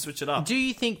 Sometimes we'll switch it up. Do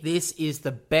you think this is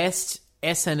the best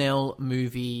SNL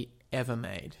movie ever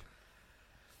made?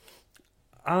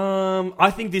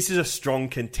 I think this is a strong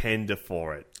contender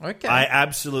for it. Okay. I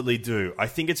absolutely do. I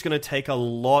think it's going to take a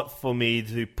lot for me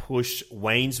to push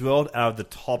Wayne's World out of the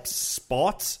top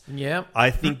spot. Yeah. I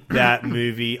think that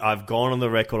movie, I've gone on the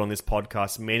record on this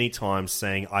podcast many times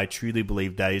saying I truly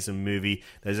believe that is a movie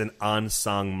that is an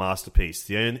unsung masterpiece.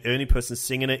 The only person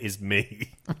singing it is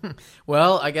me.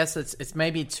 Well, I guess it's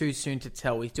maybe too soon to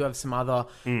tell. We do have some other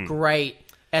great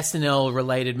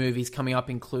SNL-related movies coming up,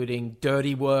 including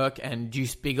Dirty Work and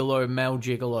Deuce Bigelow, Male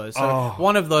Gigolo. So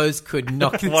one of those could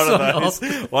knock this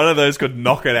off. One of those could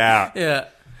knock it out. Yeah.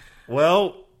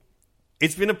 Well,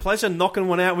 it's been a pleasure knocking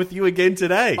one out with you again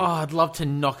today. Oh, I'd love to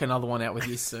knock another one out with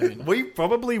you soon. We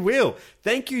probably will.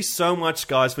 Thank you so much,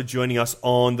 guys, for joining us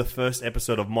on the first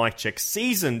episode of Mic Check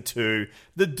Season 2,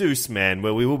 The Deuce Man,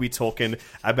 where we will be talking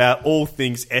about all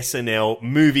things SNL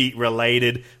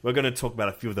movie-related. We're going to talk about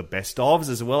a few of the best-ofs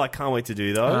as well. I can't wait to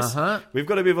do those. We've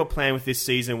got a bit of a plan with this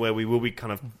season where we will be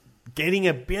kind of getting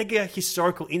a bigger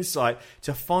historical insight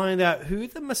to find out who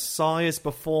the messiahs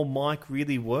before Mike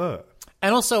really were.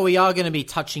 And also, we are going to be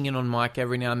touching in on Mike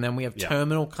every now and then. We have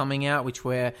Terminal coming out, which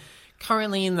we're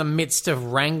currently in the midst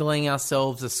of wrangling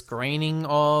ourselves a screening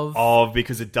of.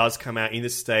 Because it does come out in the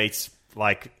States,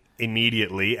 like,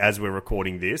 immediately as we're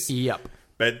recording this. Yep.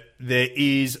 But there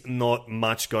is not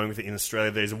much going with it in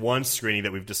Australia. There's one screening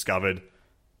that we've discovered,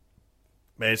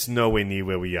 but it's nowhere near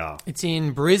where we are. It's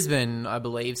in Brisbane, I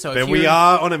believe. So but we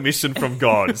are on a mission from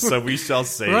God, so we shall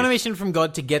see. We're on a mission from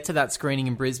God to get to that screening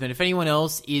in Brisbane. If anyone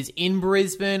else is in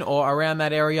Brisbane or around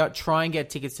that area, try and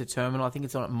get tickets to Terminal. I think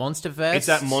it's on at Monsterfest. It's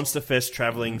at Monsterfest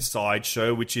Travelling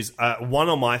Sideshow, which is one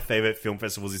of my favourite film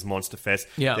festivals is Monsterfest.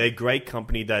 Yeah. They're a great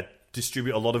company that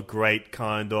distribute a lot of great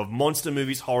kind of monster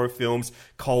movies, horror films,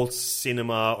 cult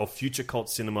cinema or future cult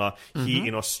cinema here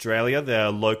in Australia. They're a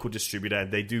local distributor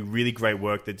and they do really great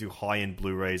work. They do high-end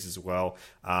Blu-rays as well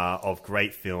of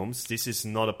great films. This is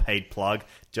not a paid plug,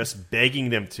 just begging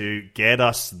them to get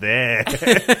us there.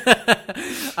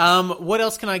 What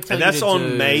else can I tell you? And that's on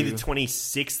do? May the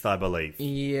 26th, I believe.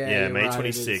 Yeah, May right,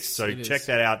 26th. So check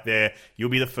that out there. You'll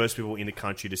be the first people in the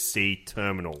country to see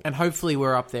Terminal. And hopefully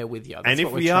we're up there with you. That's and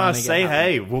if we are, say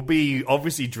hey. We'll be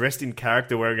obviously dressed in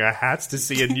character, wearing our hats to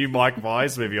see a new Mike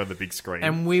Myers movie on the big screen.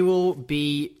 And we will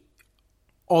be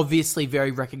obviously very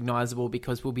recognizable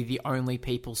because we'll be the only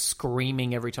people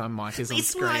screaming every time Mike is on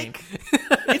screen.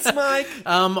 It's Mike.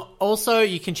 Also,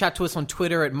 you can chat to us on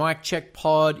Twitter at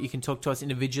MikeCheckPod. You can talk to us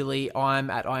individually. I'm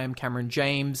at I am Cameron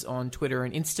James on Twitter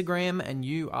and Instagram, and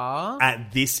you are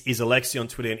at This Is Alexi on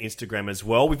Twitter and Instagram as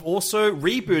well. We've also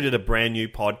rebooted a brand new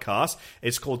podcast.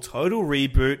 It's called Total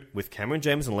Reboot with Cameron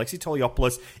James and Alexi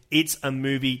Toliopoulos. It's a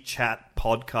movie chat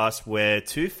podcast where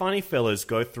two funny fellas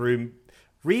go through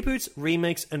reboots,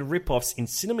 remakes, and rip-offs in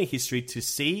cinema history to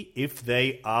see if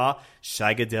they are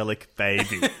shagadelic,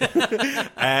 baby.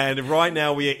 And right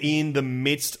now we are in the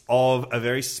midst of a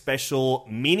very special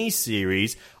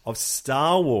mini-series of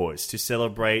Star Wars to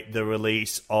celebrate the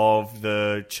release of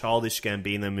the Childish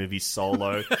Gambino movie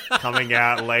Solo coming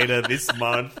out later this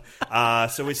month.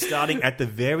 So we're starting at the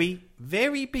very,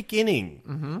 very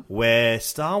beginning where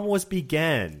Star Wars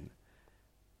began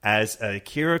as a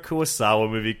Akira Kurosawa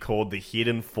movie called The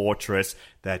Hidden Fortress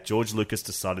that George Lucas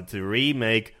decided to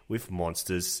remake with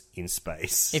monsters in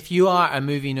space. If you are a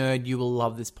movie nerd, you will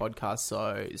love this podcast.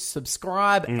 So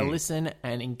subscribe, listen,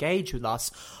 and engage with us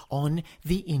on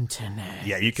the internet.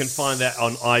 Yeah, you can find that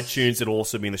on iTunes. It'll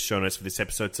also be in the show notes for this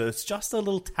episode, so it's just a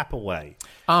little tap away.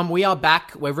 We are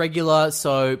back. We're regular,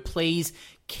 so please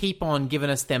keep on giving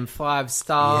us them 5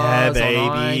 stars. Yeah, baby.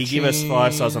 On iTunes. Give us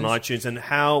 5 stars on iTunes. And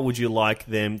how would you like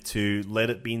them to let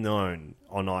it be known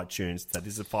on iTunes that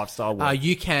this is a 5-star one?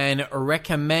 You can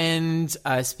recommend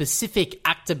a specific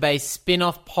actor-based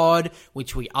spin-off pod,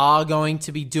 which we are going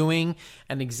to be doing.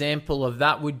 An example of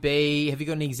that would be... Have you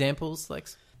got any examples,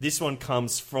 Lex? This one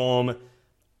comes from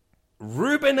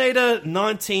Rubinator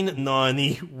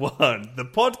 1991. The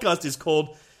podcast is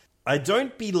called I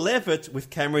Don't Be Levitt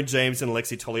with Cameron James and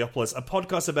Alexi Toliopoulos, a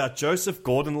podcast about Joseph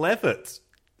Gordon-Levitt.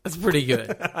 That's pretty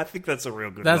good. I think that's a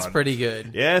real good one. That's pretty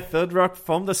good. Yeah, Third Rock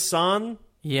from the Sun.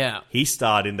 Yeah. He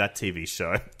starred in that TV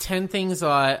show. 10 things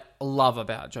I love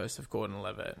about Joseph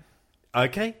Gordon-Levitt.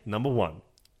 Okay, number 1.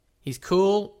 He's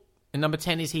cool. And number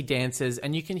 10 is he dances.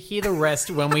 And you can hear the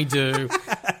rest when we do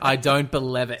I Don't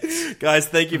Believe It. Guys,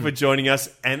 thank you for joining us.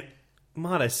 And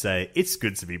might I say, it's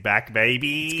good to be back,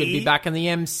 baby. It's good to be back in the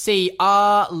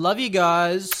MCR. Love you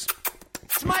guys.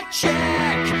 It's Mic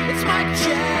Check. It's Mic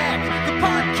Check. The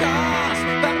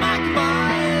podcast by Mike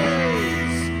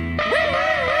Myers.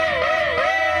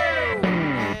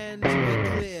 And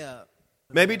we're clear.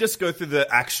 Maybe just go through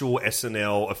the actual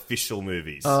SNL official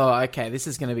movies. Oh, okay. This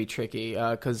is going to be tricky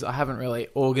because I haven't really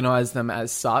organized them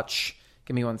as such.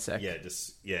 Give me 1 sec.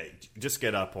 Just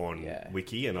get up on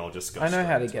Wiki and I'll just go. I know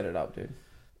how to get it up, dude.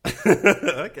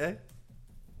 Okay.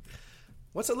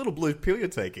 What's that little blue pill you're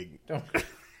taking?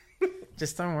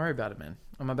 Just don't worry about it, man.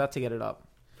 I'm about to get it up.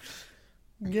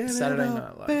 Get Saturday it up,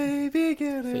 Night Live. baby,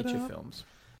 get it Feature up. films.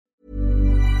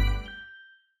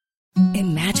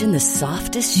 Imagine the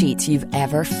softest sheets you've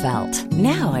ever felt.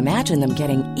 Now imagine them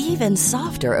getting even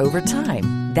softer over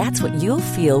time. That's what you'll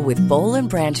feel with Boll &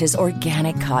 Branch's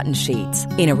organic cotton sheets.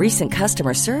 In a recent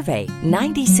customer survey,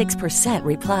 96%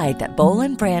 replied that Boll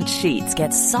 & Branch sheets get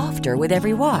softer with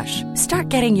every wash. Start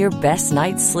getting your best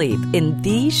night's sleep in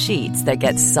these sheets that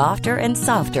get softer and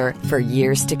softer for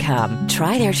years to come.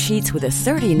 Try their sheets with a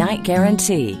 30-night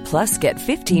guarantee. Plus, get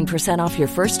 15% off your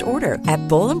first order at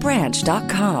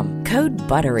bollandbranch.com. Code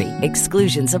BUTTERY.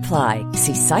 Exclusions apply.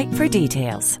 See site for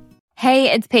details.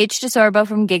 Hey, it's Paige DeSorbo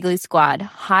from Giggly Squad.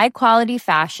 High quality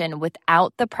fashion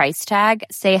without the price tag.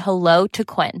 Say hello to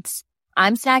Quince.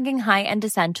 I'm snagging high-end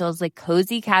essentials like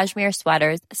cozy cashmere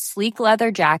sweaters, sleek leather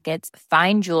jackets,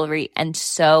 fine jewelry, and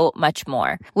so much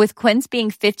more. With Quince being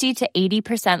 50 to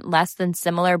 80% less than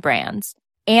similar brands.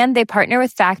 And they partner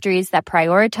with factories that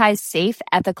prioritize safe,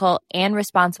 ethical, and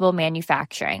responsible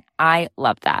manufacturing. I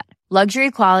love that.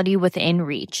 Luxury quality within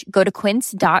reach. Go to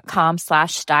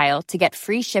quince.com/style to get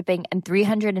free shipping and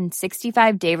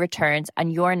 365-day returns on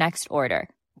your next order.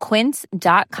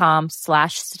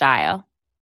 Quince.com/style.